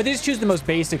 yeah. But they just choose the most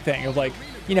basic thing of like,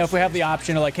 you know, if we have the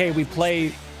option of like, hey, we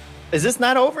play... Is this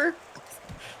not over?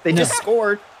 They just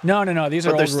scored. No. These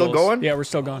are old rules. They're still going? Yeah, we're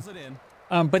still going.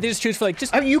 But they just choose for like,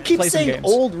 just you keep play some saying games.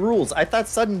 old rules. I thought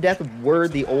sudden death were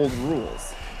the old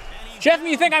rules. Jeff,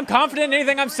 you think I'm confident in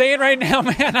anything I'm saying right now,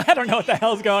 man? I don't know what the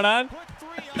hell's going on.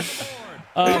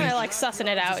 Kind of like sussing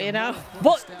it out, you know?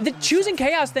 Well, the choosing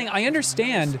chaos thing, I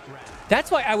understand.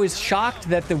 That's why I was shocked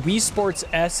that the Wii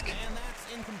Sports-esque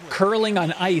curling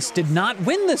on ice did not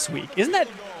win this week. Isn't that?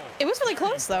 It was really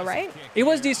close, though, right? It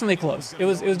was decently close. It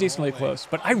was decently close,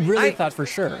 but I really thought for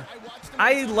sure.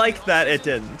 I like that it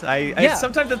didn't.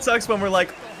 Sometimes it sucks when we're like,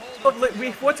 oh,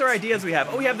 what's our ideas we have?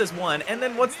 Oh, we have this one, and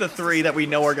then what's the 3 that we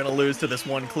know are going to lose to this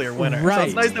one clear winner? Right. So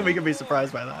it's nice that we can be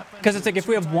surprised by that. Because it's like if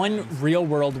we have one real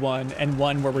world one and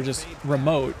one where we're just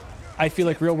remote, I feel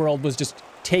like real world was just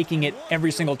taking it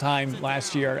every single time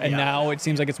last year, and now it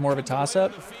seems like it's more of a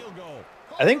toss-up.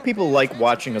 I think people like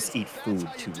watching us eat food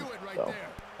too, though.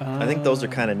 I think those are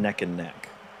kind of neck and neck.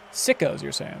 Sickos,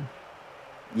 you're saying?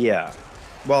 Yeah.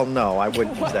 Well, no, I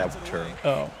wouldn't use that term.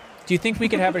 Oh. Do you think we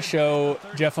could have a show,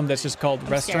 Jeff, that's just called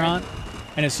Restaurant?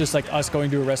 And it's just like us going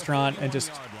to a restaurant and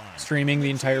just streaming the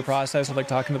entire process of like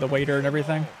talking to the waiter and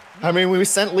everything? I mean, we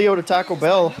sent Leo to Taco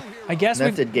Bell. I guess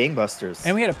that did gangbusters.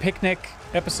 And we had a picnic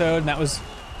episode, and that was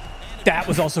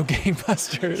also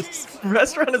gangbusters.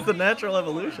 Restaurant is the natural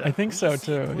evolution. I think so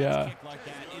too, yeah.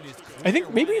 I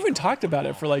think maybe we even talked about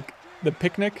it for like the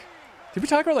picnic. Did we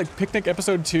talk about like picnic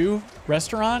episode 2,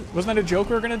 restaurant? Wasn't that a joke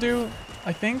we were gonna do?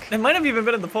 I think. It might have even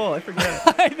been in the poll, I forget.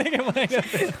 I think it might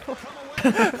have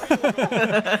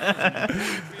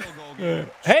been.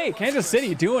 Hey, Kansas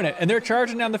City doing it, and they're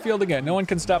charging down the field again. No one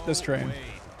can stop this train.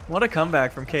 What a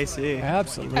comeback from KC.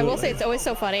 Absolutely. I will say it's always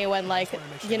so funny when, like,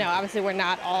 you know, obviously we're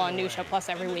not all on New Show Plus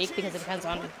every week because it depends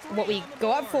on what we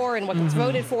go up for and what gets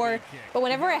voted for. But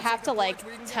whenever I have to, like,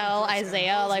 tell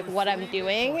Isaiah, like, what I'm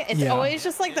doing, it's always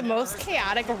just, like, the most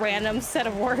chaotic, random set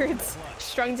of words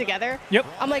strung together. Yep.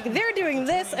 I'm like, they're doing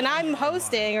this and I'm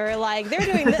hosting, or, like, they're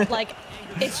doing this. Like,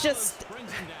 it's just...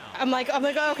 I'm like,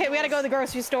 oh, okay, we gotta go to the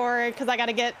grocery store because I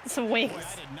gotta get some wings.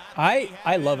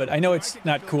 I love it. I know it's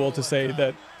not cool to say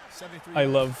that I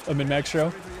love a MinnMax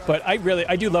show, but I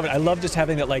do love it. I love just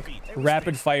having that like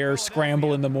rapid fire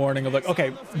scramble in the morning of like, okay,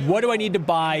 what do I need to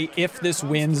buy if this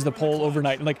wins the poll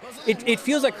overnight? And like, it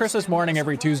feels like Christmas morning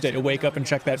every Tuesday to wake up and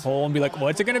check that poll and be like,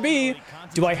 what's it gonna be?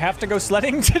 Do I have to go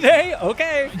sledding today?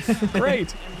 Okay,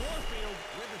 great.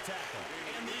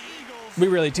 We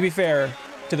really, to be fair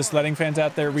to the sledding fans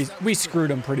out there, we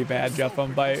screwed them pretty bad, Jeff,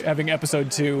 by having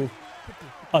episode 2,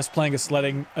 us playing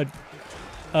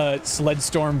a sled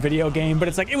storm video game, but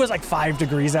it's like it was like 5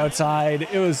 degrees outside.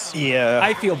 It was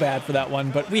I feel bad for that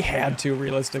one, but we had to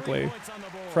realistically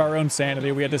for our own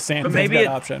sanity. We had to sandbag that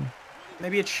option.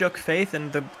 Maybe it shook faith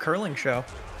in the curling show.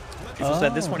 People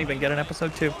said this won't even get an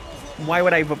episode 2. Why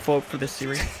would I vote for this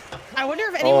series? I wonder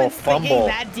if anyone's thinking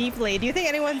that deeply. Do you think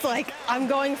anyone's like, I'm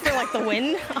going for like the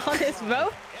win on this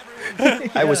vote?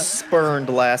 I was spurned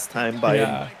last time by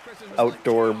an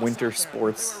outdoor winter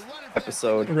sports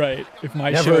episode. Right. If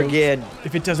my Never show, again.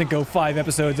 If it doesn't go 5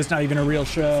 episodes, it's not even a real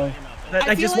show.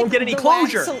 I just won't get any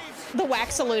closure. The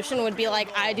whack solution would be like,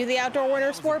 I do the outdoor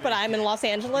winter sport, but I'm in Los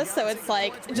Angeles, so it's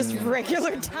like just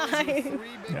regular time.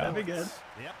 That'd be good.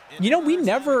 You know, we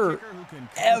never,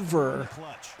 ever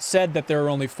said that there are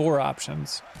only 4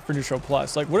 options for New Show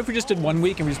Plus. Like, what if we just did 1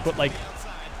 week and we just put like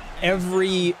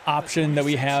every option that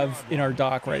we have in our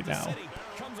doc right now?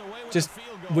 Just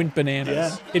went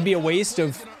bananas. Yeah. It'd be a waste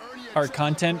of our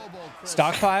content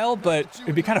stockpile, but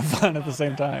it'd be kind of fun at the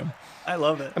same time. I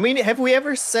love it. I mean, have we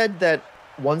ever said that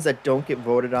ones that don't get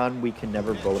voted on, we can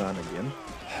never vote on again?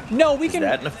 No, we can. Is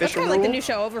that an official rule? rule? Like the New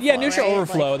Show Overflow. Yeah, New Show right?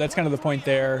 Overflow. That's kind of the point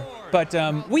there. But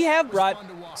we have brought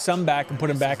some back and put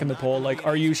them back in the poll. Like,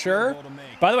 are you sure?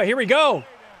 By the way, here we go.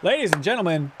 Ladies and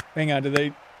gentlemen. Hang on,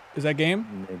 is that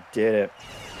game? They did it.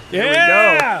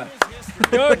 Yeah!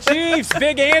 Go Chiefs!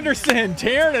 Big Anderson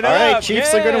tearing it up. All right,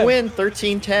 Chiefs are going to win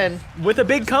 13-10. With a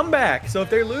big comeback. So if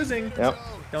they're losing,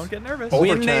 don't get nervous.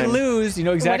 When they lose, you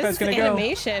know exactly how it's going to go.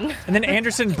 Animation? And then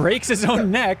Anderson breaks his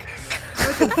own neck.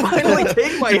 I can finally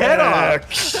take my head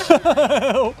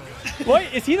off.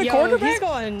 What? Is he the quarterback? He's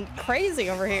going crazy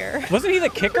over here. Wasn't he the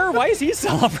kicker? Why is he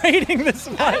celebrating this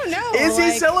much? I don't know. Is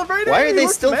he celebrating? Why are they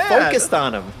still mad. focused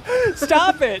on him?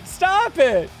 Stop it. Stop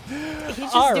it. He's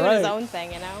just doing his own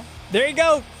thing, you know? There you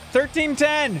go.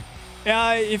 13-10.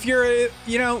 If you're,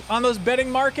 on those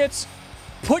betting markets,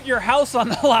 put your house on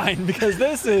the line because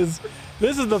this is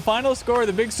the final score of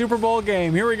the big Super Bowl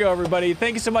game. Here we go, everybody.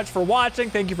 Thank you so much for watching.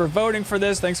 Thank you for voting for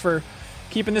this. Thanks for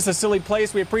keeping this a silly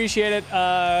place. We appreciate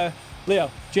it.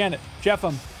 Leo, Janet,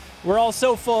 Jeffem, we're all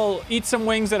so full. Eat some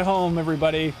wings at home,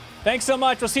 everybody. Thanks so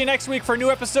much. We'll see you next week for a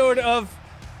new episode of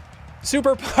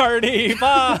Super Party.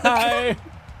 Bye.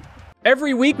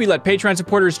 Every week, we let Patreon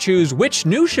supporters choose which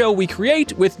new show we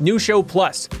create with New Show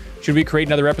Plus. Should we create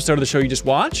another episode of the show you just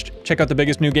watched? Check out the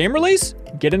biggest new game release?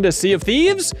 Get into Sea of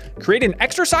Thieves? Create an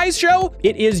exercise show?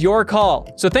 It is your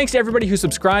call. So thanks to everybody who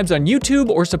subscribes on YouTube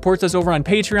or supports us over on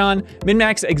Patreon.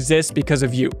 MinnMax exists because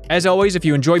of you. As always, if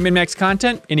you enjoy MinnMax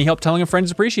content, any help telling a friend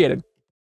is appreciated.